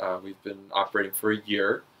far. We've been operating for a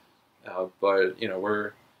year, but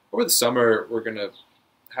we're over the summer. We're going to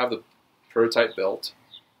have the prototype built.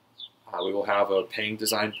 We will have a paying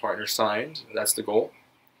design partner signed. That's the goal.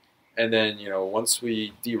 And then once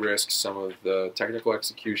we de-risk some of the technical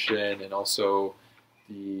execution and also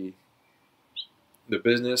the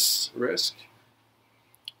business risk,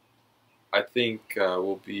 I think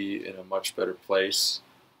we'll be in a much better place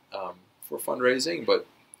for fundraising. But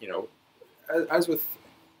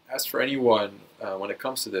as for anyone, when it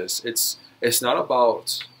comes to this, it's not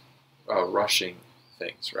about rushing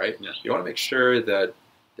things, right? Yeah. You want to make sure that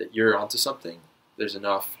you're onto something. There's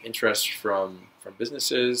enough interest from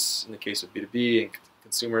businesses in the case of B2B and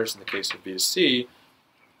consumers in the case of B2C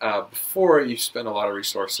before you spend a lot of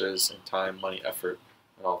resources and time, money, effort,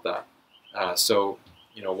 and all of that. So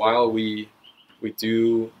while we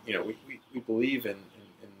do, we believe in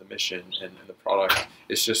the mission and the product,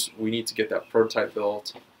 it's just we need to get that prototype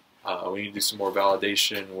built. We need to do some more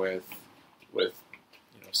validation with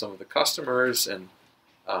some of the customers, and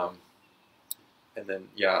then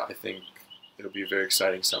I think it'll be a very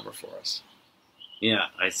exciting summer for us. Yeah,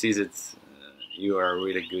 I see that you are a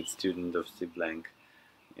really good student of C Blank.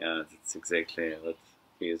 Yeah, that's exactly what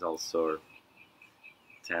he is also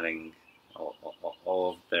telling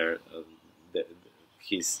all of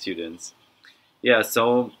his students. Yeah,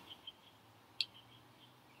 so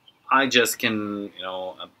I just can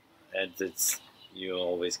add that you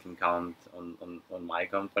always can count on my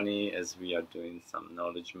company, as we are doing some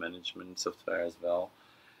knowledge management software as well,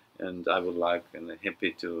 and I would like and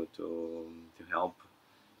happy to help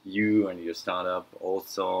you and your startup.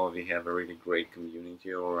 Also, we have a really great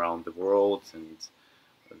community around the world, and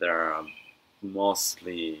there are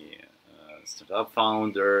mostly startup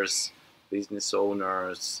founders, business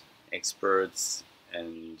owners, experts,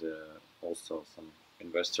 and also some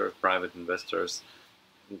investors, private investors,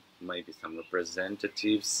 maybe some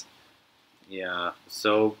representatives. Yeah,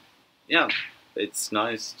 so yeah, it's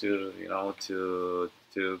nice to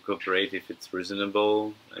to cooperate if it's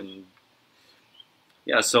reasonable. And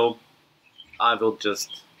yeah, so I will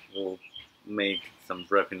make some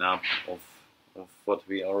wrapping up of what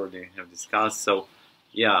we already have discussed. So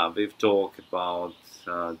yeah, we've talked about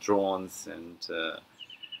drones and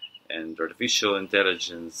artificial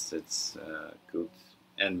intelligence. It's could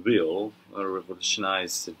and will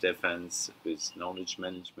revolutionize the defense with knowledge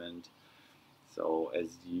management. So as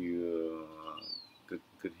you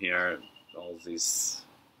could hear, all these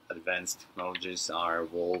advanced technologies are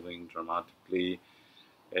evolving dramatically.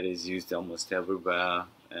 It is used almost everywhere,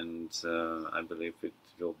 and I believe it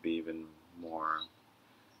will be even more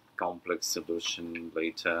complex solution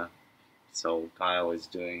later. So Kyle is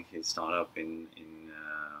doing his startup in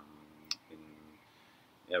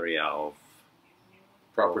area of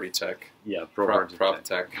property tech. Yeah, property prop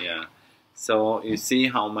tech. Yeah. So you see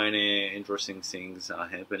how many interesting things are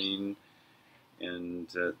happening, and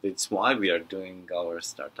that's why we are doing our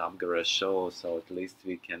Startup Garage show. So at least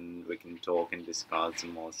we can talk and discuss the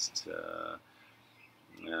most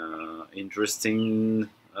interesting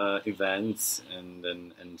events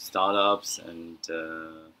and startups and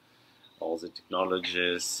all the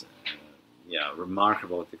technologies. Yeah,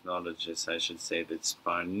 remarkable technologies, I should say, that's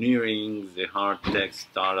pioneering the hard tech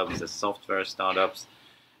startups, the software startups,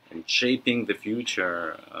 and shaping the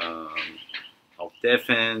future of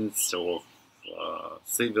defense, of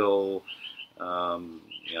civil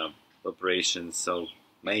operations. So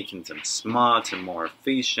making them smart and more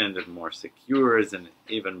efficient and more secure than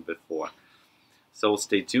even before. So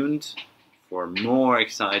stay tuned for more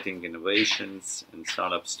exciting innovations and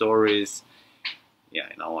startup stories,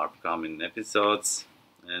 in our upcoming episodes.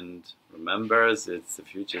 And remember that the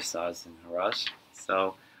future starts in a rush.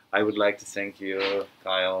 So I would like to thank you,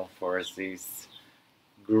 Kyle, for this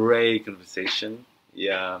great conversation.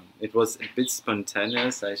 Yeah, it was a bit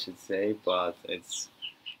spontaneous, I should say, but it's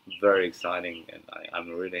very exciting, and I'm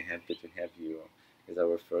really happy to have you as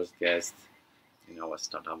our first guest in our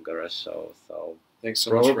Startup Garage show. So thanks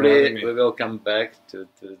so much for having me. We will come back to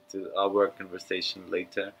our conversation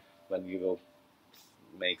later when we will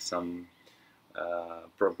make some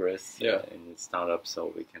progress in the startup,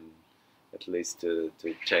 so we can at least to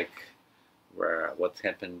check what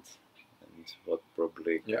happened and what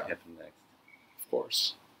probably could happen next. Of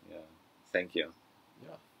course. Yeah. Thank you.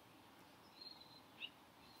 Yeah.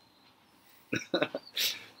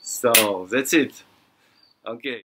 So that's it. Okay.